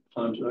m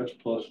times x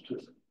plus 2.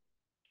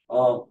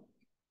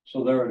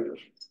 So there it is.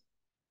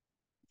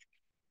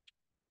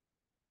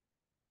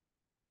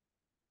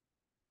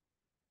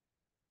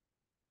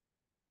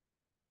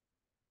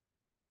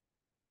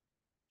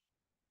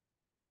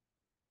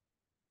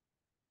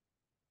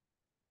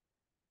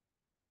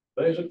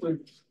 Basically,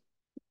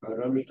 try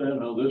to understand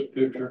how this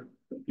picture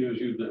gives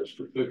you this.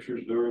 The picture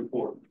is very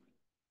important.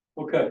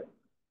 Okay.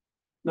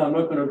 Now I'm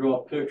not going to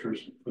draw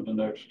pictures for the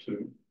next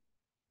two.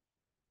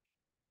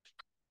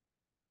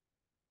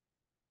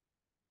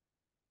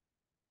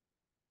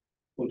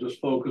 We'll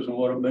just focus on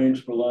what it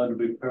means for a line to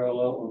be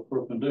parallel or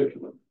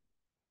perpendicular.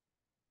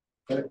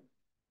 Okay.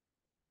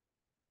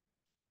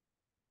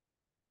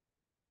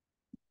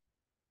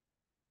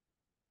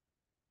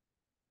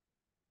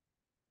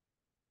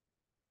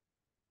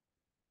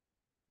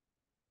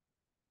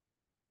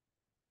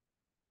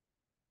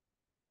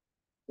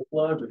 If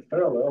lines are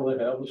parallel,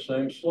 they have the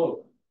same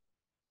slope.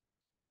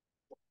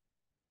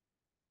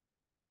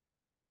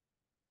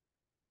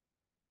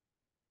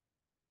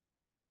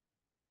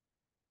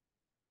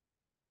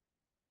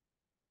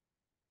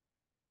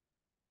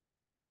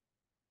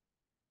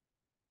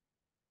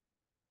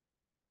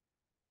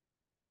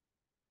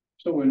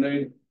 So we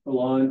need a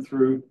line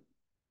through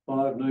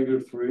 5,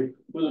 -3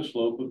 with a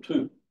slope of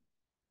 2.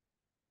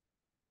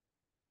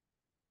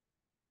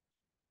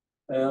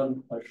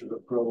 And I should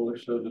have probably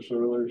said this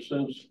earlier,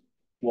 since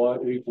y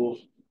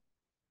equals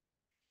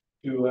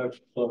 2x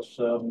plus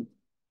 7,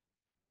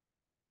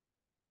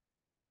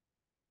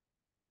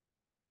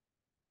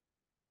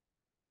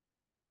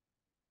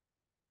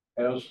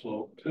 has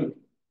slope 2.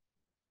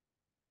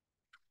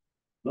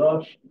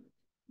 Thus,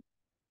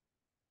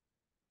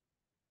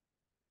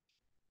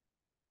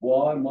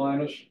 y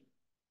minus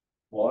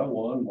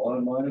y1, y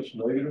minus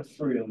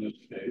 -3 in this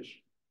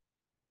case,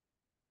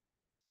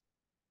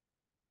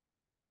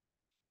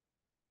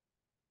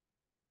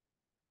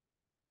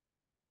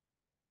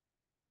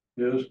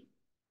 is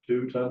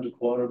 2 times the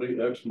quantity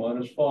x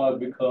minus 5,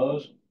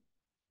 because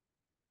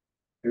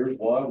here's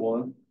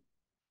y1,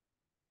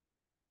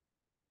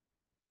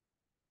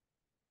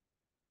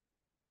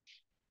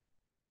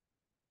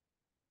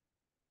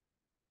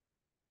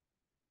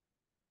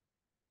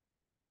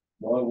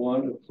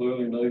 y1 is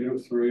clearly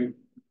 -3,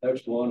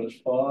 x1 is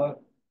 5.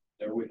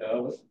 There we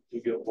have it. We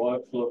get y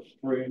plus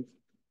 3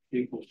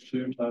 equals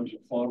 2 times the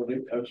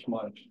quantity x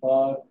minus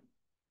 5.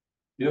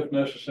 If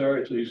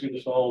necessary, it's easy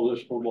to solve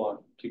this for y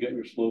to get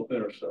your slope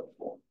intercept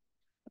form.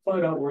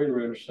 Find out where your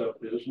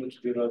intercept is, and it's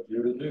a good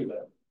idea to do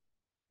that.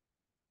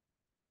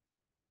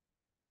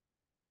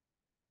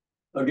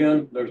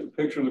 Again, there's a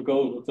picture that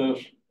goes with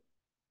this.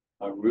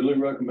 I really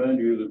recommend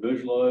you to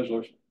visualize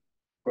or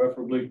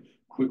preferably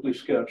quickly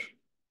sketch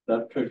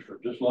that picture,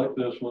 just like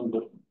this one,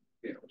 but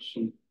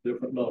some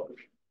different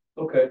numbers.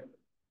 Okay,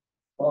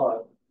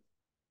 5.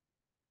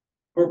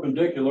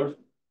 Perpendicular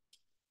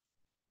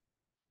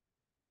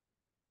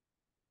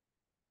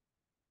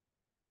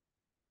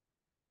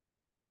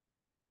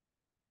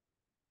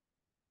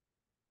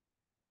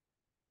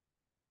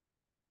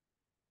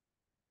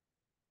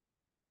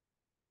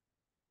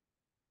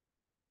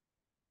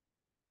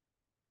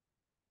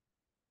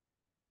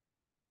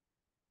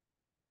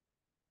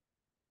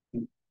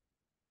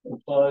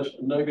implies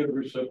a negative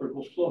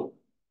reciprocal slope.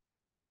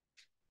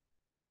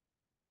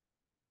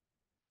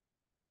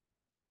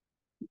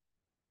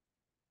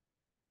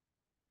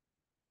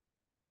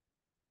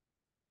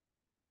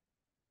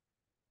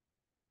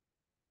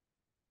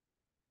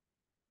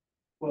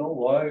 Well,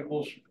 y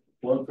equals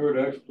 1/3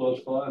 x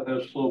plus 5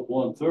 has slope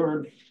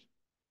 1/3.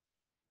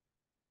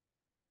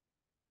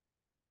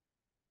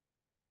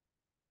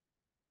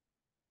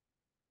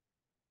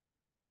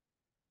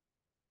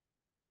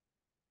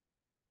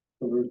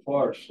 The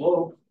required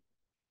slope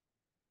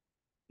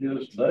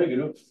is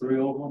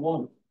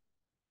 -3/1.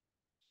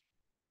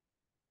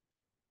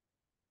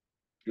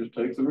 Just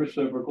take the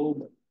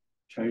reciprocal,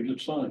 change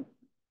its sign.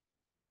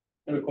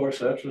 And of course,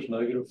 that's just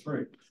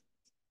 -3.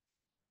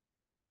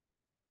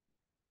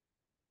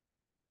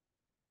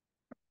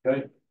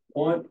 Okay,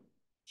 point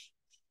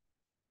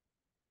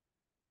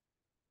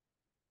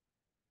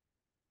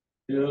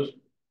is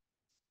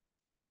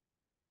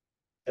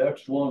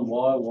x1,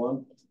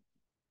 y1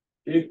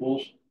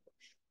 equals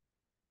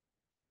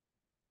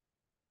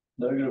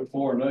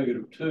 -4,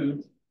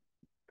 -2.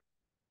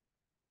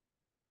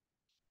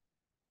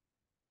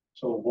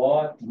 So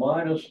y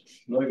minus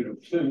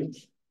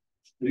 -2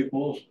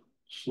 equals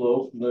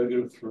slope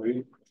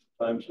 -3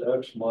 times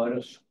x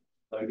minus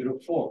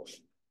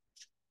 -4.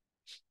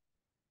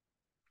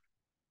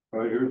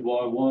 Right here's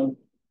y1,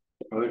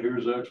 right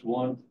here's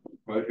x1,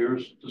 right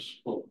here's the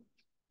slope.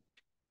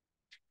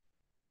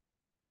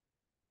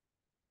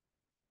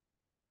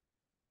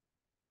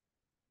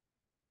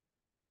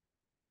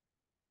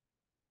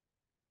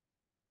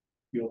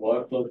 You know,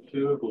 y plus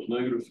 2 equals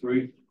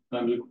 -3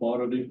 times the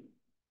quantity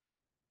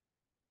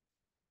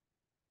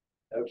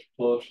x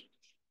plus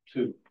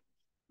 2.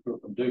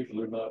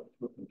 Perpendicular, not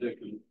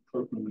perpendicular,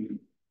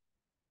 perpendicular.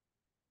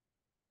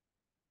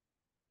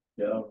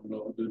 Yeah, I don't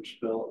know, I didn't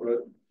spell it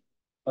right.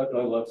 I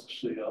left the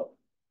C out.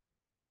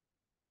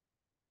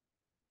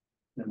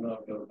 And now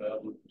I've got a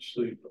bad look at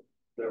C, but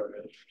there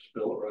it is,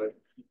 spell it right.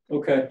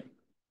 Okay.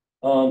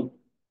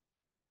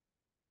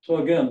 So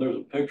again, there's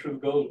a picture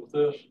that goes with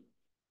this.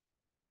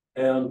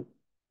 And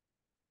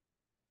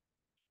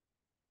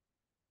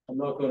I'm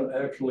not going to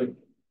actually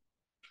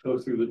go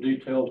through the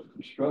details of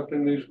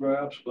constructing these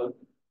graphs, but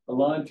a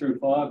line through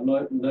 5,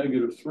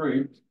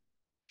 -3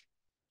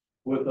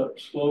 with a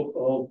slope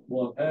of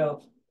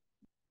 1/2.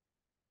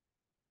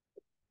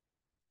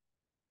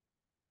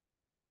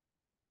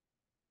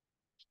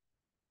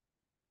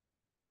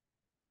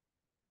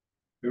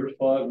 Here's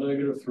 5,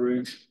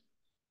 -3,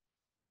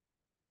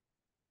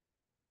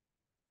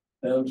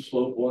 and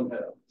slope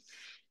 1/2.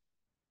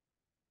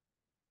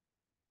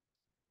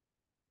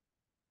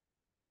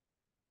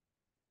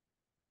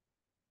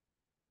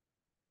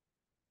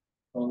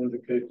 I'll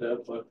indicate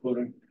that by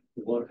putting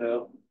the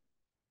 1/2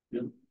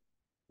 in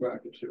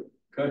brackets here.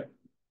 Okay.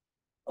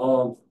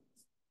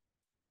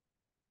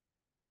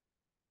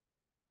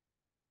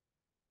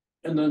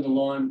 And then the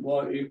line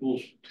y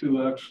equals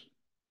 2x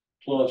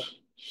plus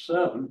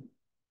 7.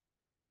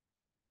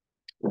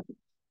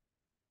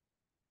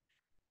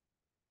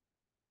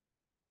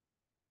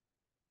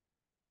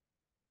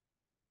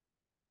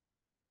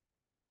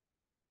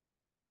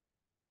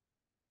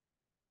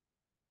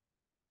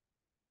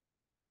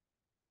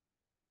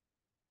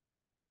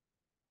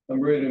 I'm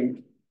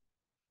reading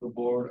the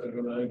board at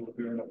an angle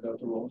here and I've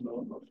got the wrong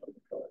number.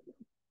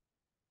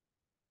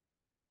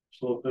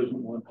 Slope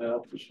isn't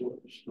 1/2, the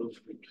slope is supposed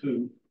to be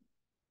 2.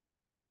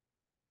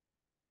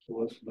 So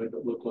let's make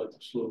it look like the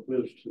slope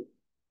is 2.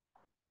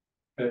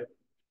 Okay,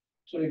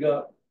 so you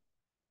got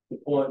the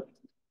point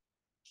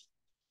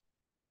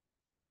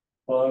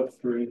 5,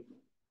 3,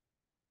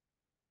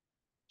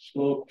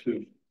 slope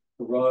 2.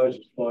 The rise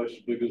is twice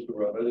as big as the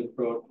run. I didn't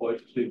draw it quite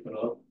steep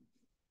enough,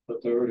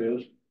 but there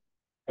it is.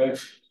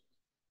 Okay.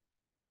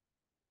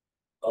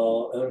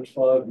 And it's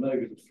 5,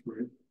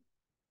 -3.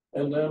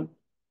 And then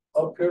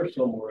up here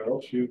somewhere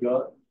else, you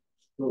got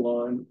the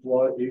line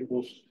y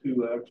equals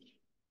 2x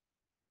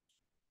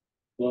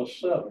plus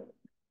 7.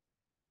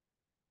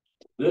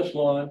 This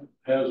line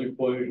has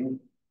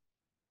equation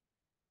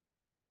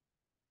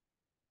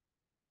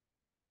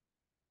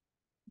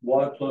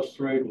y plus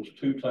 3 equals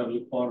 2 times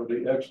the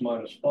quantity x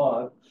minus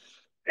 5.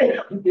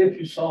 If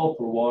you solve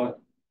for y,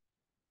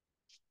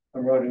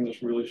 I'm writing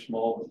this really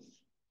small, but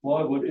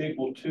y would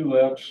equal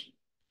 2x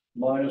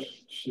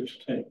minus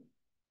 16.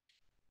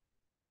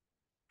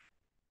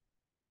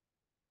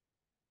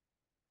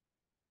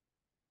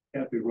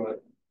 Can't be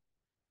right.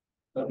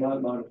 That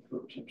might minus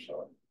 13, I'm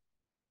sorry.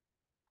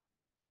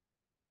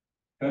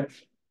 Okay.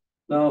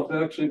 Now, if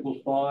x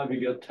equals 5,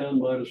 you get 10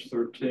 minus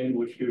 13,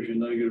 which gives you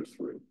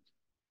 -3.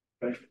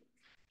 Okay.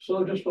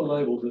 So just to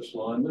label this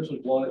line, this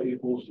is y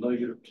equals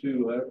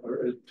 -2x,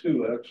 or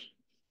 2x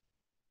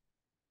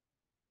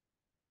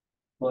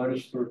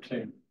minus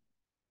 13.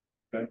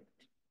 Okay.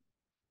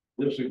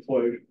 This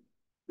equation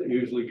that you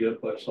usually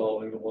get by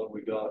solving the one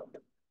we got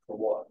for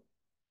y.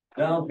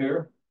 Down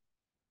here,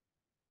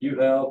 you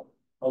have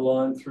a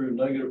line through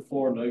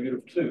 -4,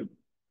 -2.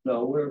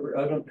 Now, wherever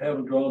I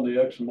haven't drawn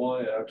the x and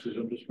y axes,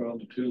 I'm just drawing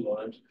the 2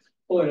 lines.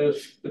 Point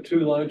is, the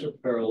 2 lines are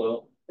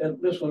parallel, and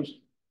this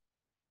one's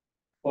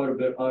quite a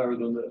bit higher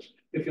than this.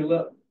 If you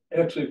let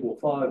x equal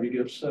 5, you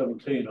get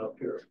 17 up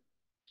here.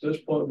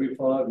 This point would be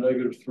 5,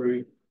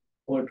 -3.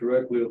 Point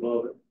directly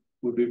above it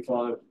would be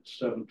 5,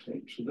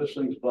 17. So this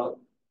thing's about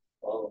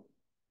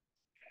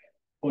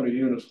 20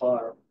 units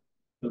higher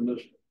than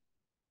this.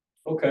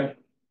 Okay,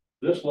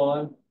 this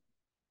line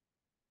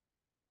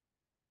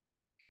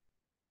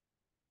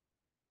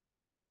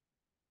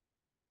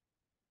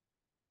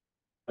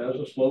has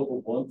a slope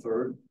of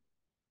 1/3.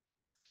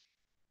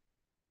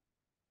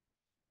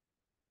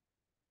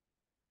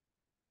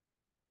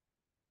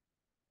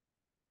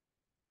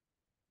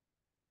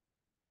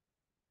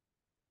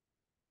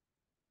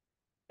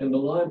 And the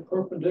line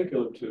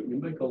perpendicular to, you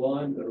make a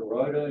line at a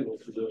right angle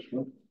to this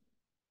one,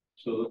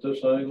 so that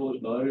this angle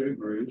is 90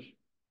 degrees.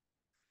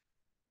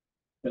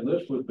 And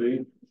this would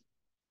be,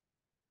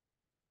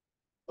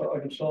 I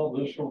can solve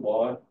this for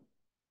y.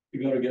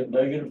 You're going to get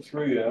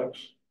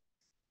 -3x,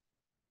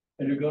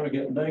 and you're going to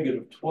get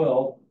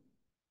 -12,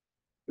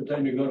 but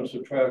then you're going to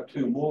subtract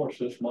 2 more,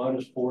 so it's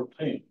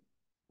 -14.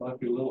 Might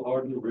be a little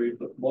hard to read,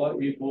 but y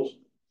equals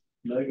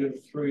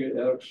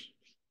 -3x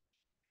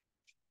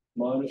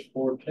minus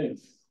 14.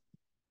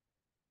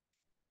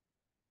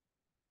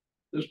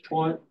 This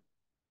point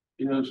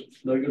is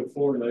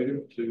 -4,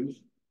 -2.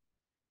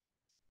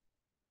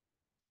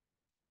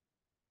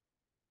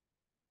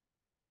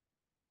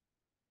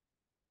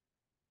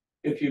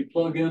 If you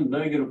plug in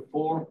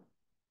 -4,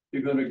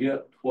 you're going to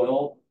get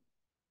 12.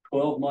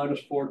 12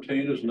 minus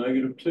 14 is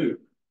 -2.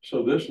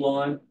 So this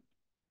line,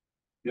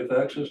 if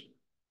x is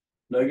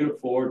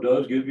 -4,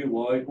 does give you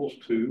y equals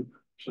 2.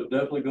 So it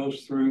definitely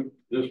goes through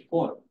this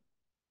point.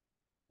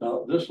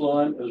 Now, this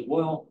line as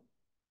well,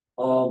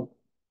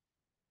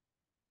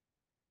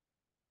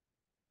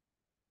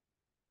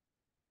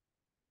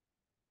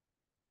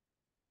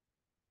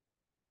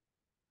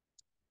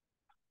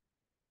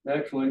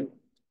 actually,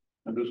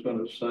 I'm just going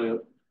to say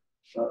it.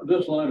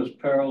 This line is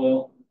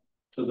parallel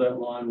to that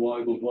line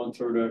y equals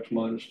 1/3 x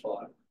minus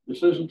 5.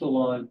 This isn't the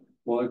line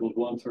y equals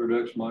 1/3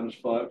 x minus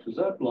 5 because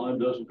that line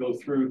doesn't go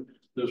through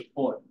this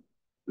point.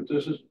 But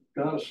this has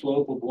got a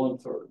slope of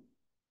 1/3.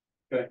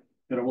 Okay,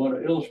 and I want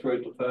to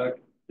illustrate the fact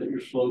that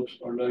your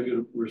slopes are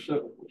negative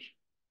reciprocals.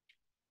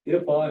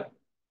 If I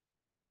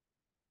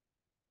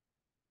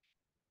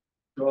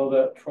draw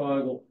that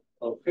triangle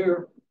up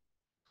here,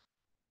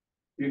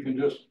 you can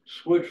just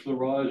switch the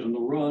rise and the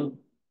run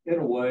in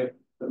a way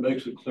that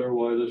makes it clear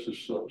why this is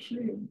so. So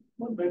you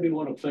maybe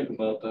want to think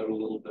about that a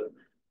little bit.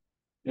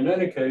 In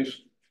any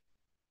case,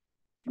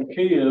 the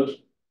key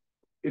is,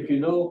 if you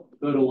know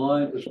that a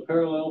line is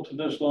parallel to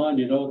this line,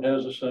 you know it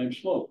has the same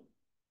slope.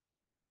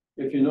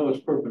 If you know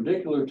it's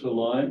perpendicular to the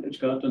line, it's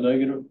got the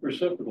negative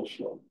reciprocal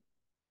slope.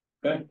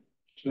 Okay,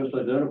 just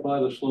identify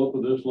the slope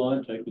of this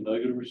line, take the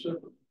negative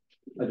reciprocal.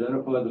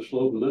 Identify the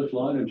slope of this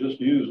line and just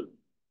use it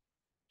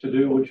to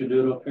do what you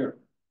did up here.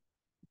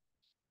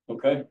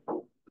 Okay,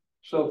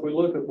 so if we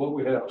look at what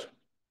we have,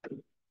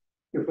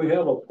 if we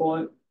have a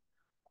point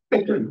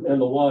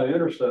and the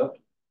y-intercept,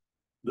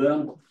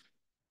 then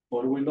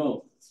what do we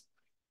know?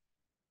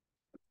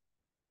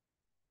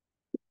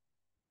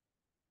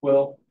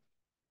 Well,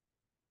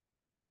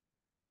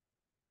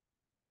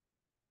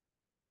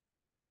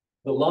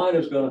 The line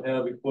is going to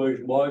have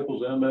equation y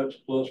equals mx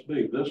plus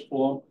b. This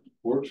form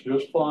works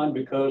just fine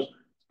because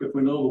if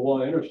we know the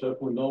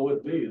y-intercept, we know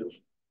what b is.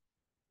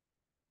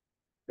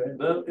 Okay,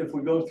 then if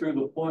we go through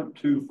the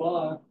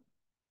 0.25,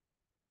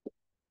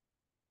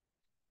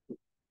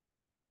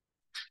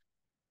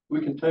 we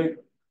can take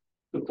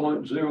the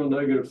 0.0,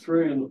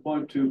 -3 and the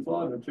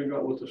 0.25 and figure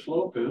out what the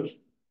slope is.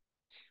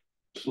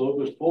 The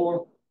slope is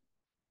 4.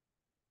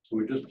 So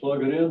we just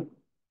plug it in,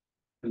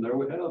 and there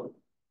we have it.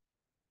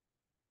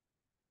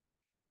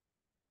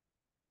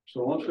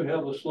 So once we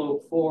have the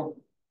slope 4,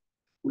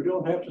 we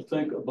don't have to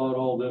think about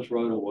all this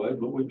right away,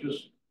 but we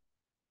just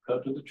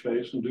cut to the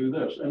chase and do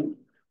this. And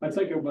I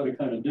think everybody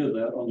kind of did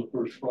that on the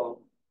first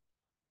problem.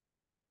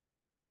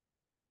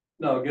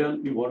 Now,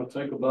 again, you want to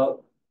think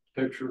about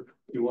picture.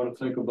 You want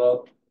to think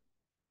about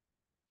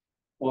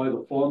why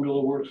the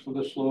formula works for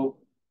the slope.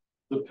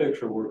 The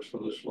picture works for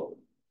the slope.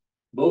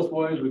 Both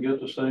ways we get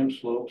the same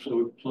slope, so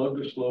we plug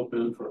the slope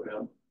in for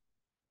m.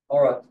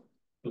 All right,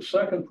 the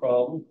second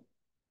problem,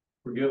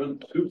 we're given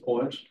 2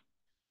 points.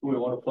 We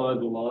want to find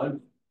the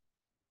line.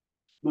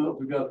 Well,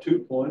 we've got 2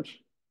 points.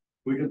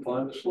 We can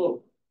find the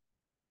slope.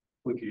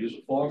 We can use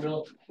the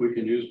formula. We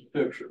can use the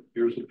picture.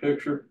 Here's the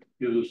picture,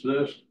 gives us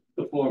this.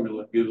 The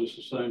formula gives us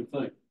the same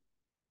thing.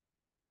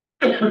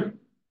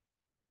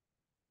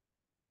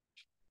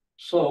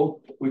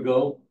 So we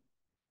go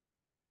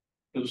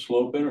to the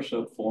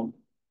slope-intercept form.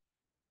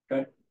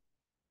 Okay.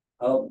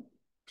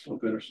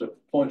 Slope-intercept,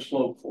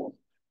 point-slope form.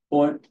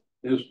 Point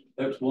is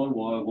x1,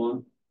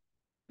 y1.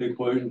 The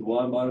equation is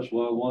y minus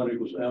y1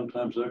 equals m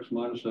times x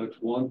minus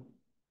x1.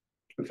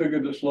 We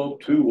figured the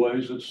slope 2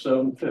 ways, it's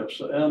 7/5.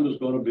 So m is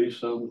going to be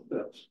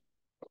 7/5.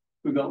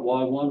 We got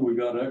y1, we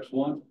got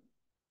x1.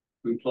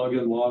 We plug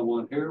in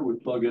y1 here, we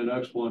plug in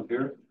x1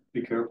 here.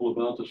 Be careful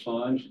about the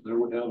signs. There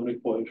we have an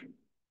equation.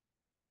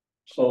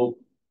 So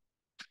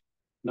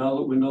now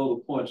that we know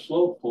the point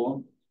slope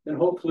form, then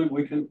hopefully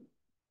we can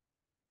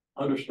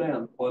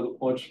understand why the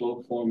point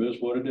slope form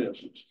is what it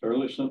is. It's a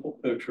fairly simple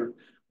picture,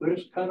 but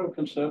it's kind of a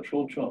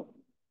conceptual jump.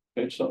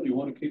 Okay, it's something you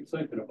want to keep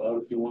thinking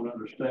about if you want to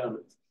understand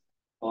it.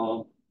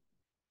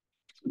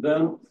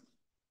 Then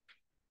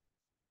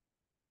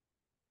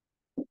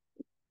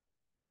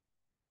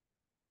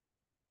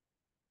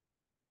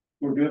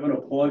we're given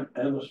a point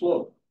and the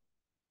slope.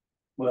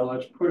 Well,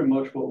 that's pretty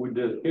much what we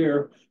did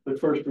here, but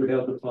first we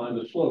have to find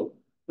the slope.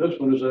 This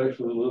one is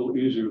actually a little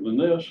easier than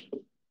this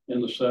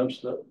in the sense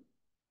that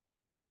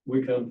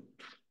we can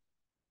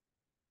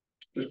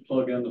just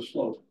plug in the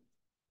slope.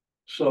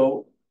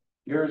 So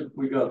here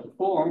we got the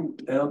form.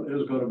 M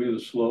is going to be the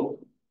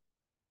slope.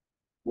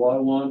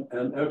 Y1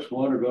 and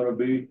x1 are going to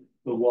be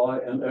the y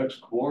and x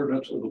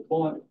coordinates of the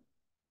point.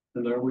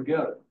 And there we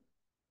get it.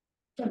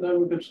 And then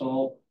we could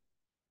solve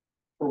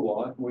for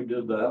y. We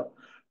did that.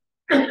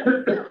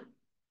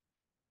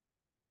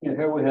 And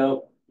here we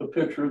have a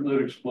picture that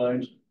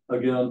explains,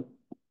 again,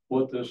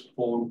 what this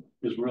form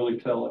is really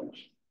telling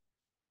us.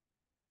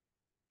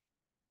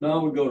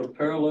 Now we go to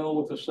parallel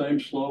with the same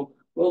slope.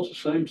 Well, it's the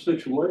same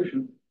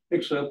situation,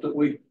 except that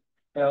we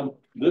have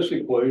this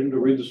equation to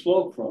read the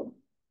slope from.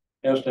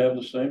 It has to have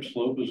the same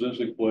slope as this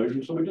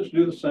equation. So we just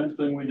do the same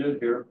thing we did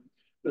here,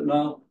 but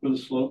now with a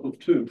slope of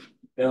 2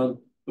 and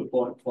the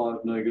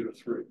 0.5,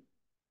 -3.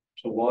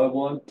 So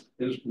y1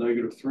 is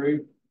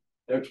 -3,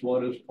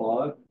 x1 is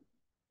 5,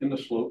 and the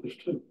slope is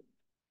 2.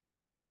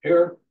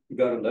 Here, we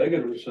got a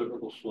negative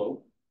reciprocal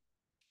slope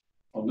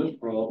on this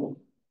problem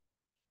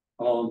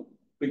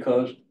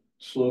because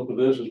slope of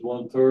this is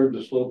 1/3.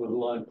 The slope of the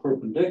line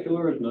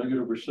perpendicular is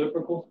negative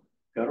reciprocal.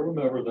 Got to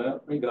remember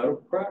that. We got to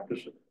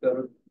practice it. Got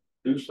to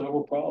do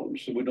several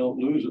problems so we don't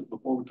lose it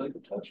before we take a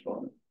test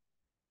on it.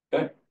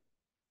 Okay.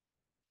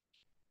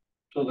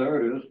 So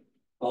there it is.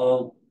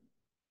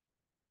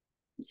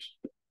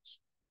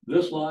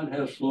 This line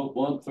has slope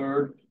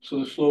 1/3. So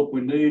the slope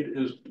we need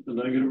is the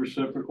negative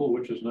reciprocal,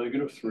 which is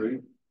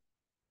 -3.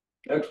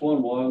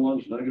 X1, Y1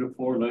 is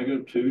 -4,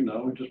 -2.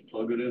 Now we just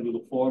plug it into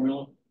the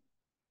formula.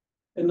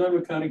 And then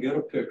we kind of get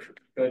a picture,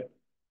 okay?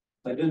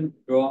 I didn't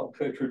draw a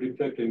picture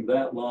depicting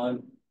that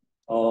line.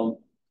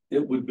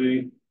 It would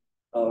be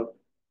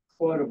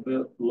quite a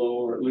bit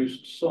lower, at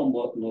least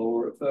somewhat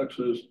lower. If X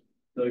is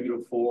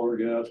 -4,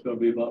 yeah, it's going to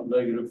be about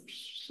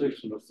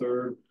 -6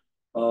 1/3.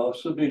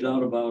 So it'd be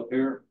down about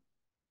here.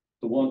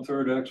 The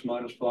 1/3 x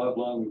minus 5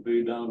 line would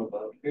be down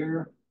about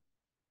here.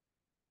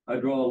 I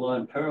draw a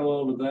line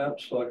parallel to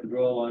that, so I can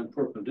draw a line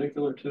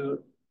perpendicular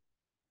to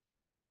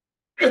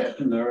it.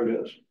 And there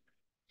it is.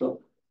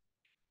 So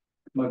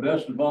my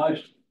best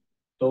advice,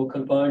 don't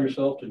confine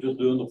yourself to just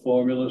doing the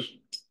formulas.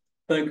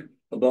 Think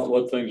about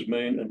what things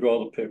mean and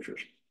draw the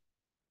pictures.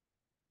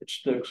 It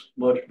sticks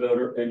much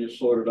better and you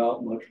sort it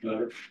out much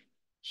better.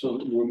 So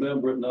that you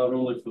remember it not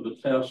only for the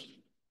test,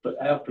 but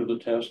after the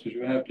test, because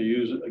you have to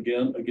use it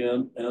again,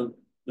 and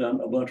then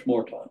a bunch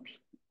more times.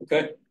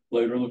 Okay,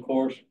 later in the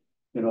course,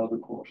 in other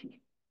courses.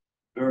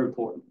 Very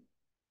important.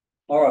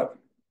 All right.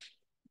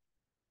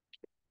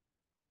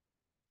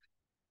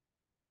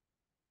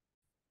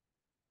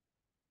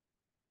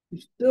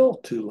 She's still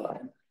too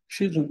loud.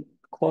 She doesn't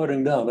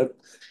quieting down.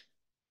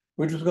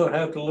 We're just gonna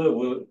have to live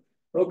with it.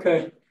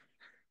 Okay.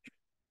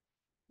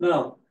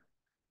 Now,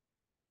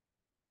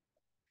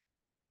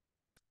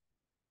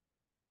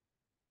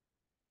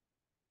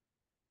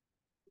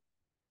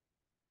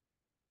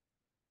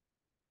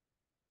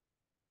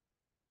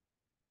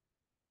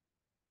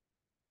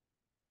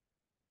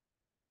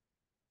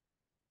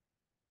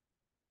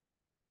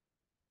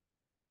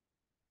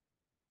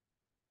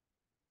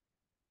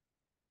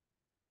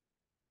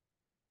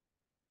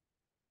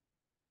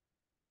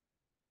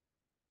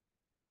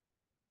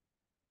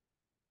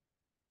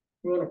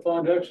 we're gonna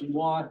find X and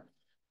Y.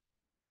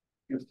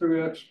 If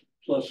 3X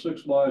plus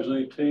 6Y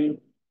is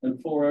 18, and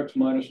 4X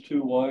minus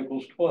 2Y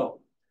equals 12.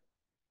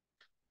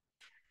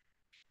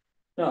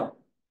 Now,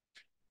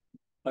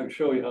 I can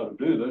show you how to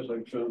do this. I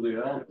can show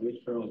the algebra.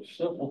 It's fairly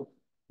simple,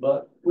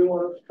 but we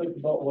want to think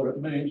about what it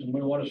means, and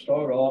we want to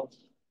start off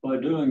by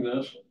doing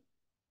this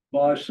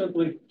by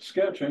simply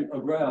sketching a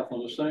graph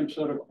on the same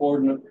set of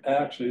coordinate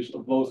axes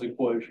of both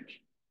equations.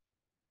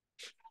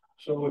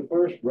 So we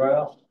first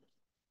graph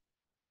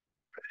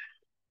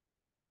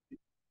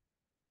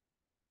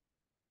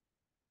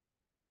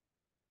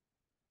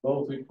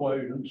both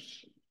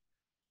equations.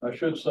 I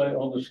should say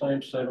on the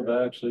same set of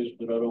axes,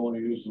 but I don't want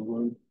to use the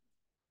word.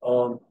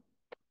 So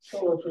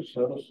let's just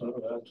set a set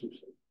of axes.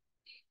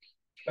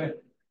 Okay.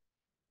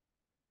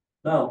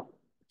 Now,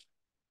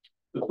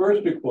 the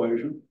first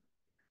equation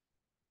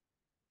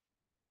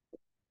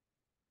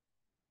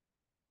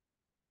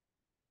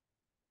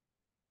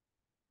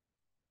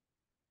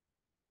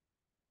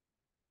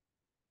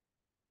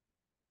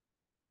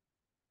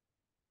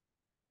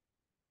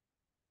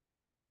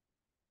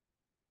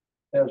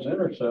has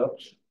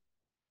intercepts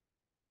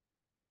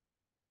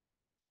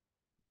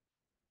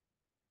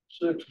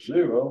 6,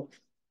 0,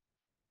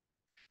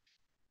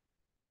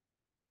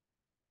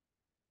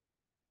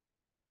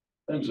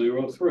 and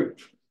 0, 3.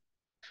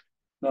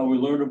 Now, we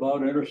learned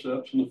about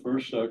intercepts in the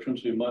first section,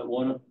 so you might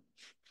want to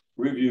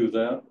review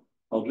that.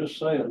 I'll just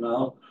say it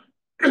now.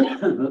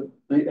 The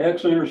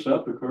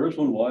x-intercept occurs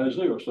when y is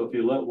 0. So if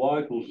you let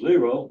y equals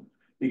 0,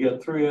 you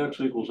get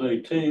 3x equals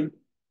 18,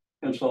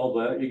 and solve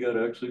that, you get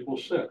x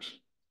equals 6.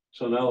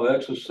 So now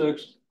x is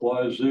 6,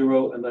 y is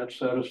 0, and that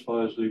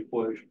satisfies the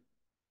equation.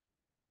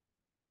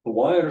 The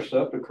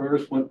y-intercept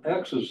occurs when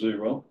x is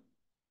 0.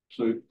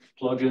 So you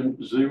plug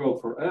in 0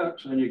 for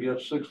x, and you get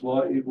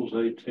 6y equals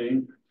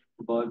 18.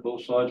 Divide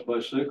both sides by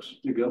 6,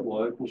 you get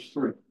y equals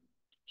 3.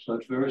 So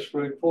that's very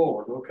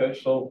straightforward. Okay,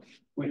 so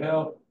we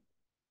have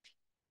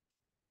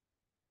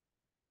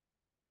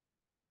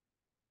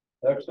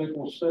x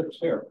equals 6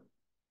 here,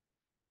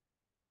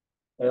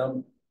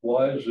 and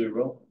y is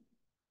 0.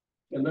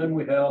 And then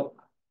we have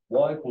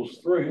y equals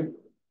 3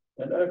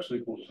 and x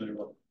equals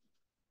 0.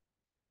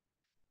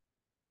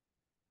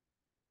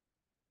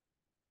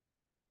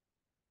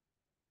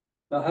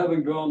 Now,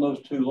 having drawn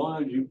those two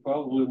lines, you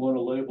probably want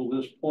to label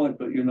this point,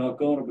 but you're not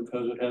going to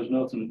because it has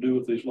nothing to do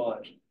with these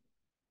lines.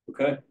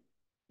 Okay?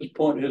 This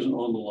point isn't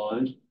on the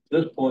lines.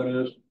 This point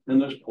is,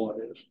 and this point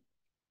is.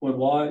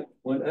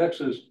 When x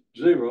is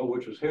 0,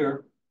 which is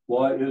here,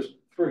 y is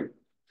 3.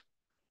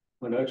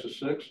 When x is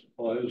 6,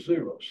 y is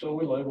 0. So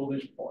we label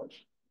these points.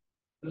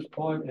 This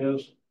point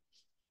is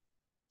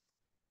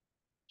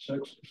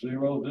 6,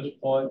 0. This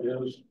point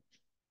is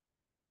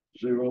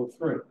 0,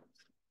 3.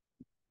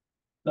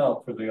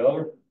 Now, for the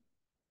other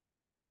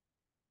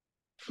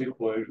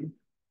equation,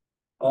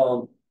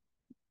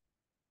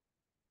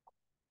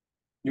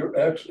 your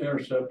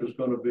x-intercept is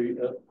going to be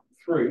at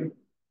 3.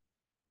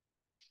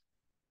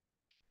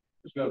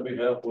 It's going to be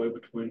halfway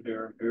between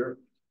here and here.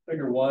 And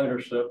your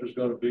y-intercept is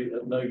going to be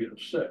at negative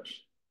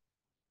 6.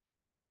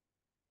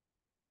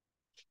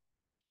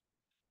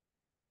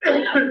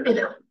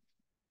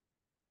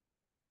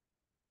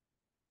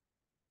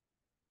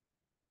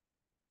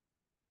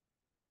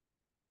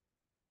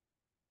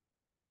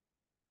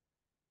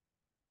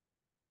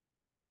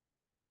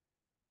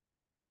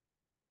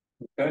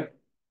 Okay.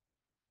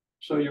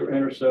 So your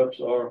intercepts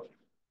are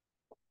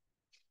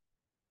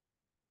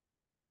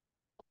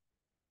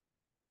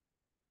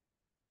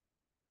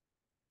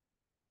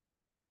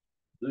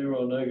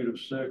 0, negative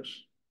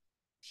 6,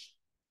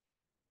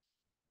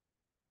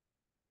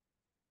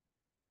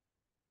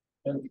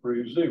 and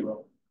 3,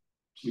 0.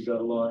 So you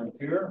got a line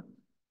here,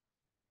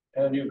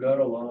 and you've got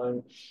a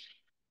line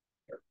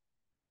here.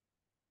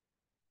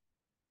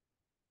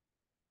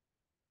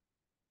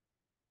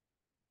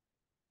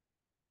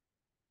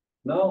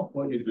 Now,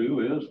 what you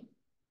do is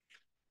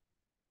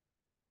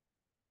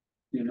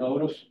you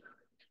notice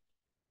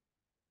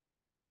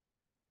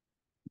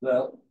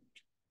that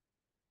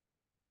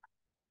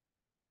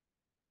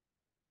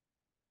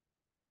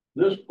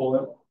this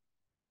point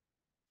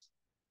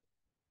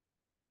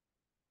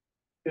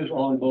is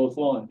on both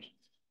lines.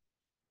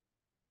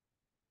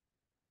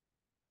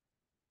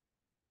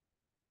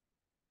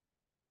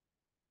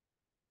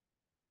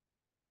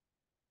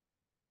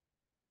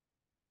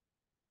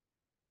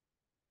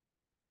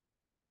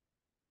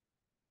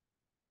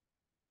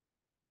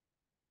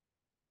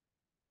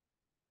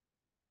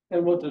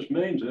 And what this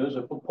means is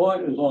if a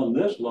point is on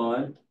this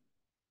line,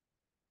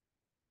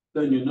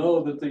 then you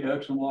know that the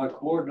X and Y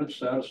coordinates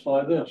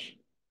satisfy this.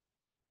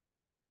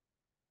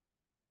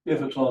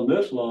 If it's on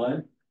this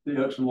line,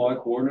 the X and Y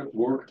coordinates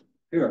work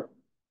here.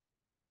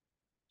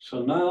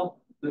 So now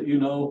that you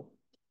know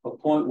a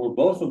point where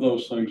both of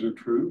those things are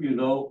true, you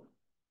know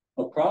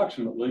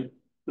approximately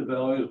the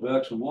values of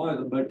X and Y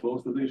that make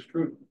both of these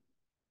true.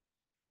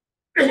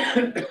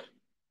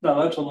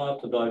 Now that's a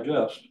lot to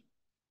digest.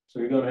 So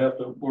you're going to have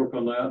to work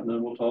on that, and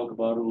then we'll talk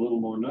about it a little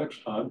more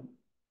next time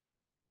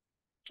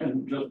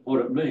and just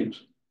what it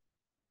means.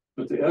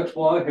 But the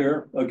XY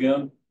here,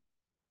 again,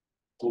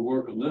 will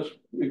work on this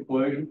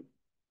equation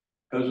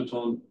because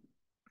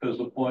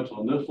the point's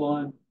on this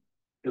line.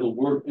 It'll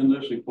work in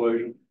this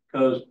equation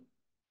because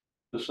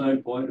the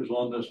same point is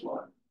on this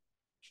line.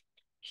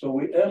 So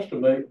we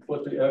estimate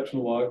what the X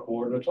and Y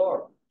coordinates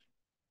are.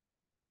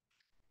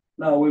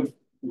 Now we've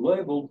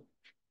labeled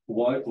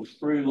Y equals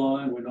 3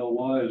 line. We know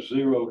Y is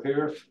 0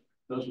 here.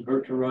 Doesn't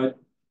hurt to write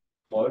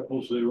Y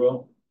equals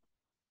 0.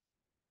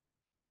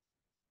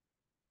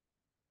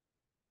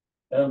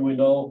 And we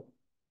know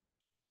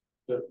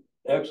that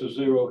X is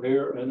 0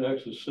 here and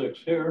X is 6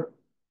 here.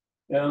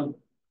 And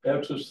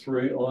X is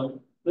 3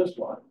 on this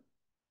line.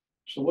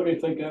 So what do you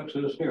think X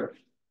is here?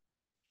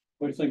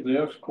 What do you think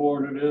the X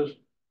coordinate is?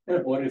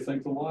 And what do you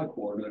think the Y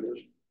coordinate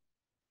is?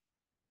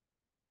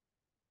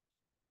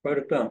 Write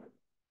it down.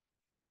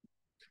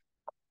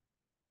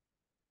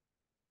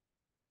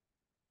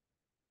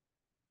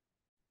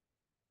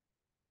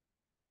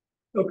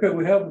 Okay,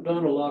 we haven't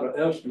done a lot of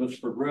estimates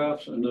for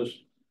graphs in this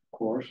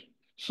course.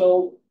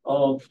 So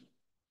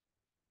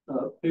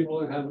people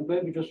are having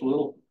maybe just a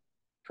little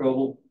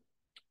trouble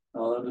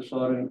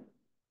deciding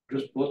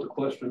just what the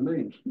question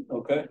means,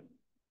 okay?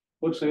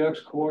 What's the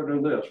X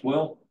coordinate of this?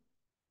 Well,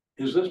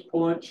 is this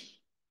point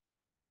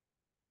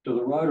to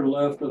the right or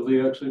left of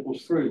the X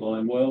equals 3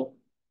 line? Well,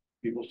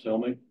 people tell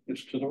me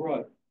it's to the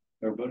right.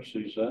 Everybody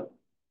sees that.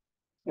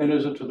 And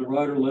is it to the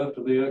right or left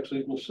of the X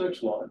equals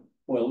 6 line?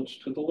 Well, it's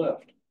to the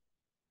left.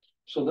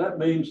 So that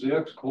means the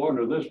X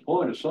coordinate of this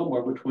point is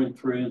somewhere between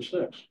 3 and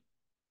 6.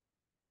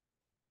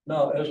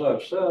 Now, as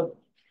I've said,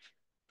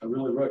 I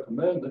really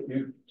recommend that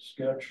you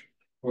sketch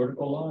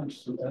vertical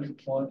lines through any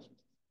point,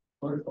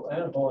 vertical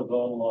and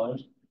horizontal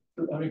lines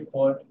through any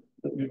point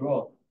that you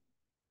draw.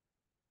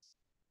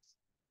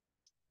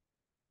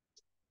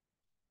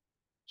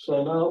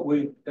 So now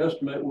we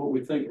estimate what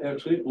we think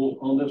X equals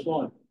on this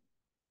line,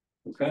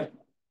 okay?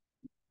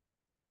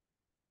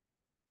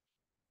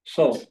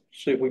 So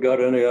see if we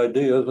got any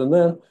ideas, and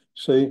then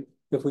see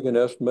if we can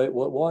estimate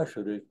what Y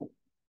should equal.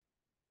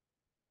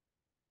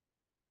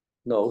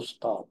 No,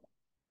 stop.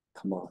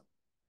 Come on.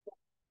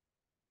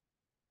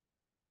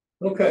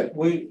 Okay,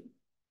 we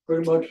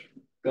pretty much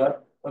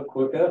got a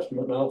quick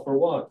estimate now for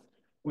Y.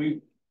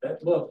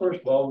 Well, first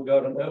of all, we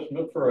got an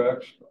estimate for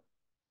X.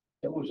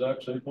 It was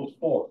X equals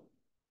 4.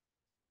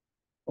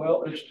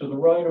 Well, it's to the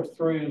right of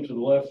 3 and to the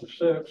left of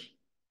 6,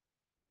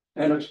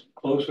 and it's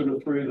closer to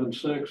 3 than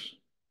 6.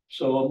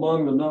 So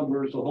among the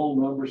numbers, the whole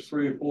numbers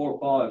 3, 4,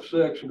 5, 6,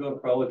 you're going to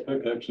probably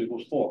pick X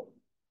equals 4.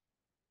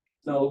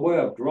 Now, the way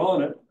I've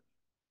drawn it,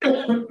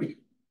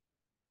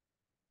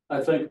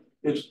 I think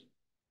it's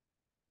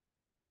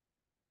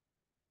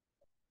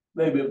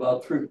maybe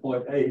about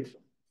 3.8,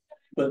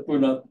 but we're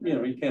not,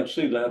 you can't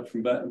see that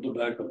from the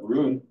back of the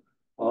room.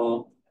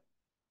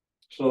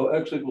 So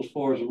X equals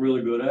 4 is a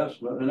really good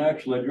estimate. And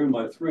actually, I drew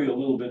my 3 a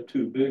little bit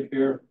too big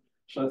here.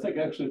 So I think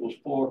X equals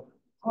 4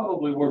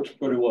 probably works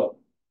pretty well.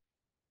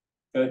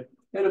 Okay.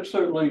 And it's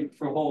certainly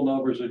for whole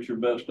numbers, it's your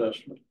best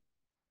estimate.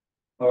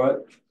 All right.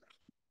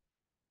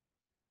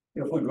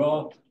 If we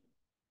draw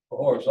a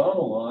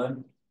horizontal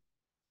line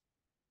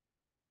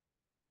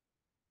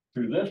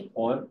through this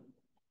point,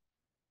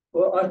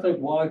 well, I think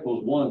Y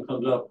equals 1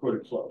 comes out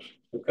pretty close.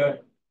 Okay.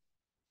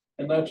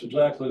 And that's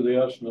exactly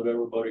the estimate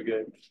everybody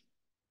gave me.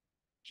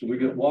 So we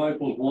get Y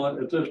equals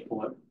 1 at this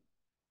point.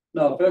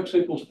 Now, if X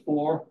equals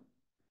 4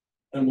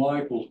 and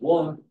Y equals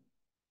 1,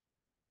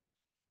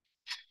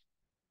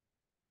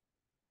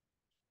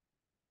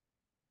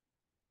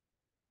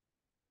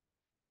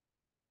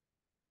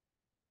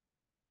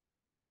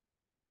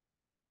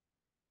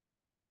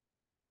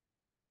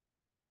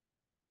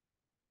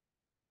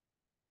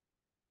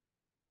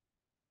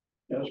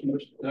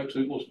 estimates X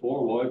equals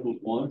 4, Y equals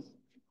 1.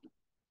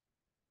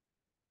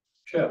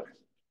 Check.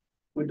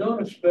 We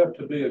don't expect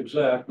to be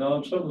exact. Now,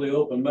 in some of the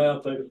open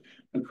math, they've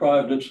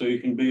contrived it so you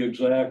can be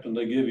exact, and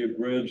they give you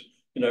grids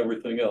and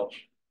everything else.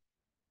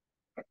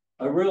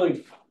 I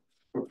really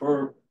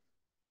prefer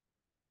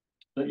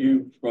that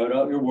you write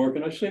out your work,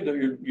 and I see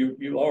that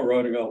you are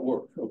writing out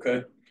work,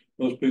 okay?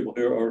 Most people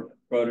here are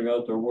writing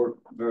out their work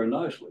very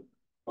nicely.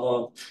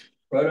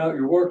 Write out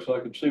your work so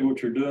I can see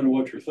what you're doing and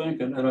what you're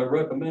thinking, and I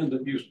recommend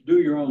that you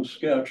do your own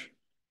sketch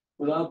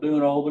without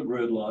doing all the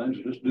grid lines.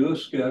 Just do a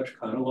sketch,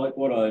 kind of like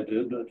what I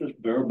did,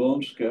 just bare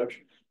bones sketch,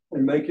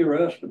 and make your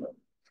estimate.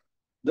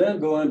 Then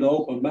go into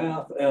open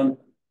math and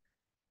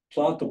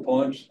plot the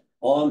points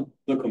on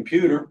the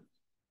computer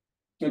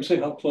and see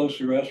how close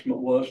your estimate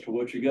was to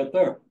what you get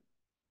there.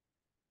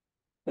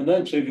 And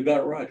then see if you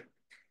got it right.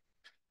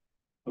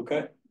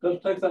 Okay,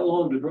 doesn't take that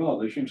long to draw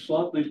this. You can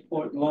slot these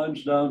point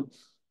lines down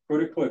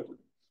pretty quickly.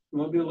 You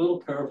want to be a little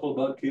careful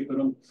about keeping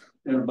them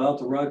in about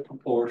the right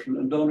proportion,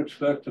 and don't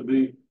expect to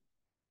be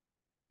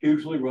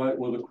hugely right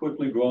with a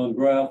quickly drawn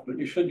graph, but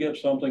you should get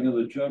something in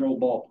the general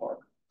ballpark.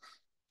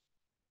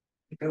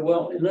 Okay,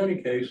 well, in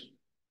any case,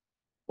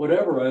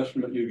 whatever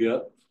estimate you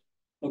get,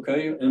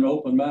 okay, in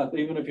open math,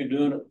 even if you're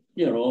doing it,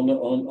 you know,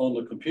 on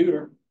the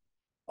computer,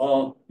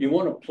 you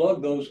want to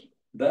plug those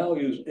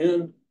values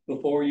in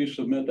before you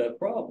submit that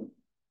problem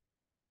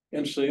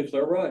and see if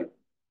they're right.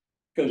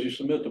 Because you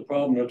submit the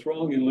problem that's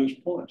wrong, you lose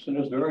points. And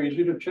it's very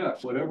easy to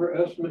check whatever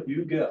estimate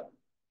you get.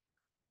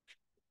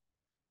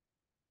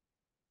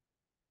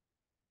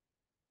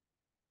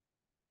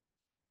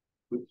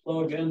 We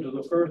plug into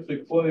the first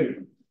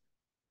equation.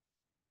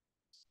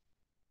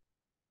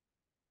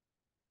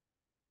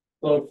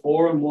 Plug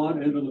 4 and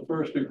 1 into the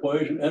first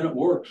equation, and it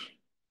works.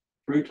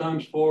 3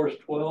 times 4 is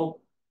 12.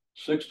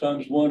 6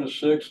 times 1 is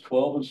 6.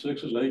 12 and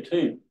 6 is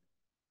 18.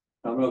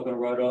 I'm not going to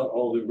write out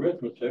all the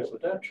arithmetic,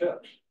 but that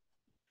checks.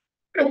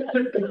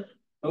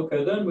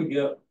 Okay, then we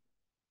get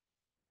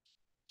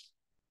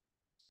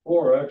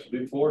 4x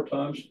be 4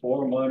 times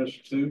 4 minus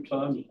 2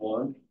 times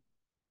 1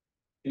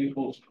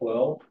 equals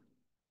 12.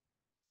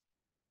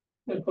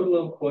 And put a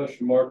little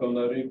question mark on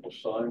that equal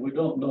sign. We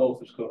don't know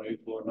if it's going to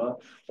equal or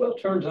not. Well,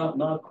 it turns out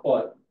not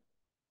quite.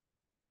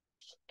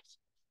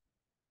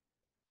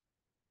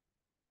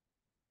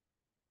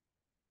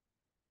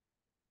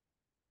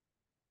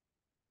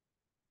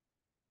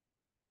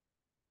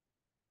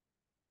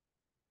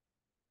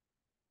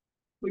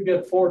 We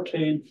get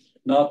 14,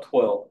 not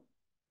 12.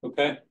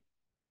 Okay?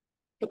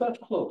 But that's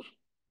close.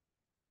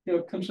 You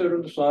know,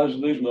 considering the size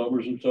of these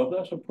numbers and stuff,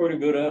 that's a pretty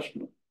good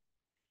estimate.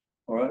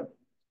 All right.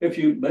 If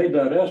you made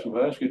that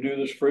estimate, I asked you to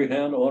do this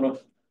freehand on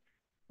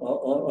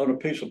a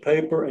piece of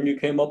paper and you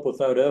came up with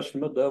that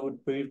estimate, that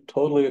would be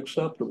totally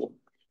acceptable.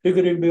 You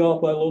could even be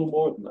off by a little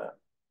more than that.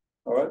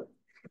 All right.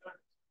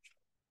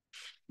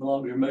 As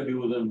long as you're maybe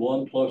within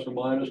 1 plus or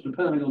minus,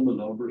 depending on the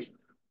numbers,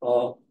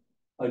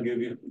 I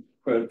give you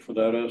credit for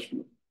that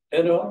estimate.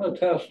 And on the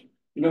test,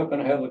 you're not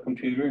going to have the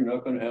computer, you're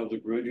not going to have the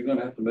grid, you're going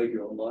to have to make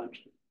your own lines,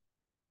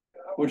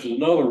 which is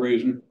another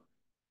reason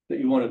that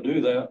you want to do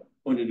that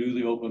when you do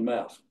the open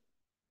math.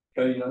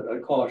 Okay, I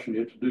caution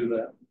you to do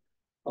that.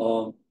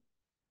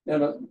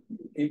 And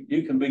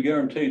you can be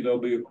guaranteed there'll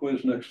be a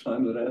quiz next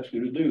time that asks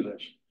you to do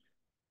this.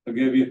 I'll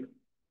give you,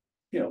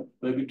 you know,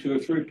 maybe 2 or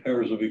 3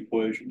 pairs of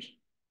equations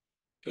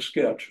to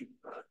sketch.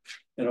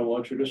 And I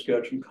want you to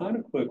sketch them kind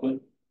of quickly,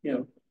 you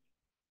know.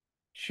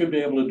 Should be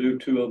able to do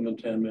 2 of them in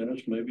 10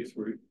 minutes, maybe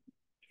 3.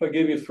 If I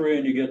give you 3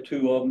 and you get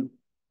 2 of them,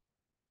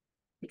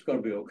 it's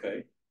going to be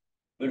okay.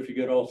 But if you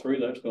get all 3,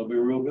 that's going to be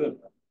real good.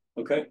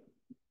 Okay.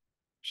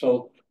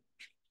 So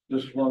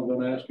this is what I'm going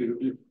to ask you to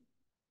do.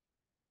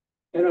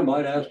 And I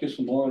might ask you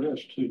some more of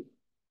this too.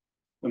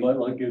 I might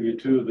like give you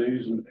 2 of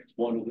these and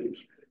 1 of these.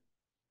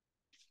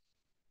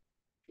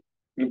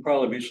 It'll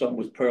probably be something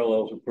with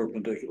parallels and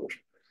perpendiculars.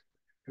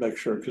 Make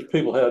sure, because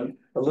people had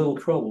a little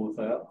trouble with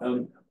that.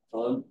 And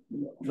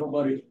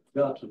nobody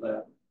got to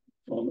that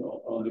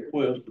on the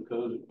quiz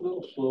because it's a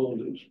little slow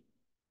in these.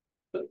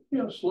 But, you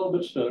know, slow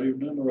but steady, you're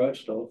doing the right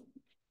stuff.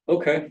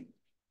 Okay,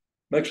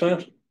 makes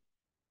sense?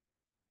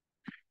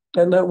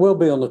 And that will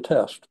be on the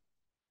test.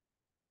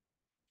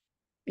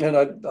 And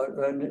I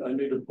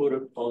need to put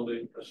it on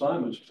the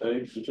assignments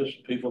page, just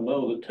so people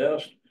know the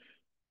test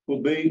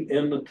will be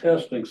in the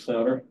testing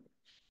center.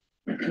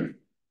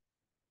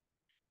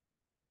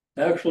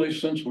 Actually,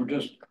 since we're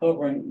just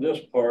covering this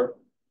part,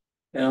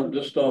 and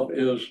this stuff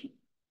is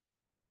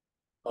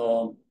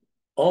on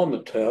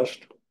the test,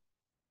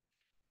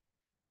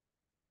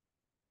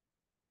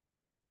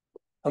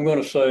 I'm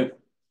going to say,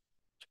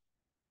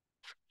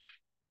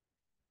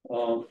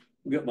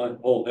 get my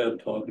whole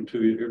head talking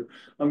to you here.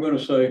 I'm going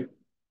to say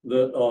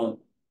that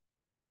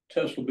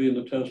test will be in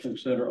the testing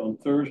center on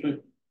Thursday,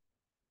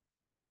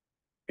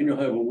 and you'll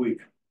have a week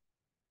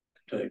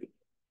to take it.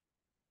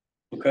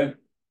 Okay?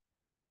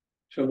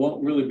 So it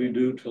won't really be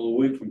due till a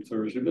week from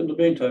Thursday. But in the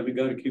meantime, you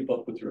got to keep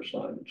up with your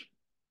assignments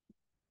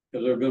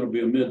because they're going to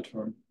be a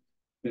midterm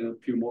in a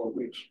few more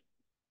weeks.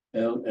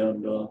 And you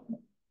know,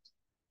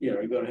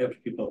 you're going to have to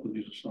keep up with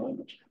these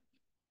assignments.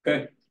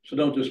 Okay, so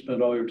don't just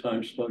spend all your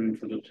time studying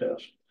for the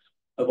test.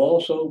 I've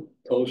also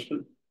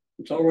posted,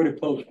 it's already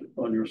posted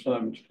on your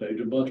assignments page,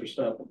 a bunch of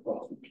sample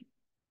problems.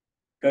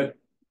 Okay,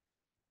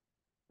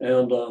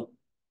 and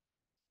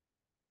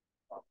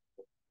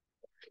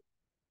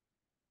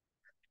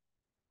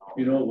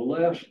you know, the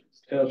last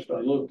test I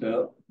looked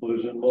at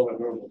was in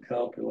multivariable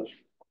calculus.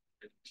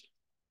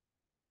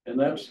 And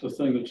that's the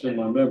thing that's in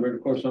my memory.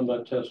 Of course, I'm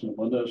not testing them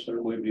on this,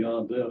 they're way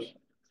beyond this.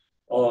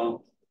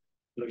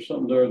 There's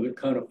something there that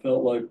kind of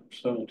felt like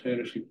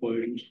simultaneous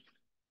equations.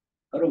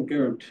 I don't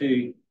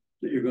guarantee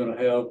that you're going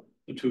to have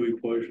the 2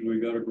 equations we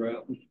got to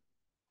graph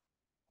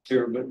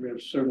here, but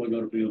it's certainly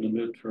going to be in the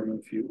midterm in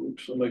a few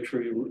weeks. So make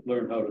sure you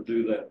learn how to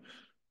do that.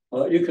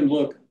 You can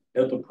look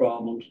at the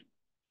problems.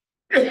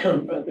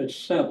 It's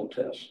sample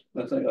tests.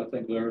 I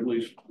think there are at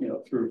least, 3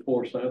 or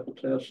 4 sample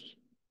tests.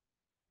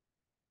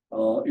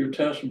 Your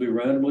test will be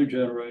randomly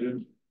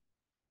generated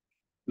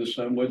the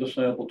same way the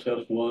sample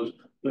test was,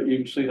 but you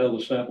can see how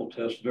the sample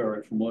tests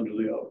vary from one to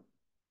the other.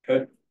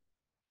 Okay.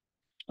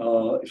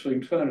 So you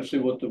can kind of see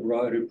what the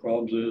variety of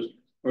problems is,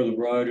 or the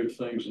variety of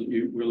things that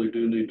you really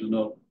do need to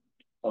know.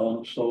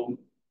 So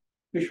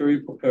be sure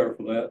you prepare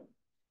for that.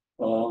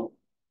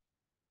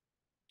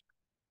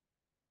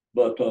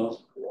 But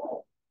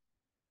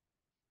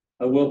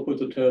I will put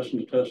the test in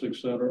the testing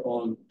center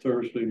on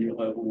Thursday, and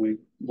you'll have a week,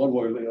 one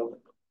way or the other.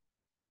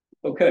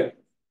 Okay.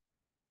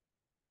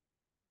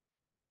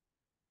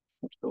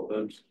 Let's go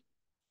ahead and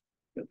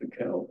get the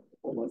count.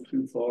 I went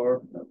too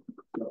far.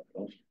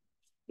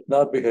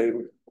 Not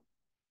behaving.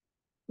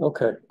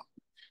 Okay.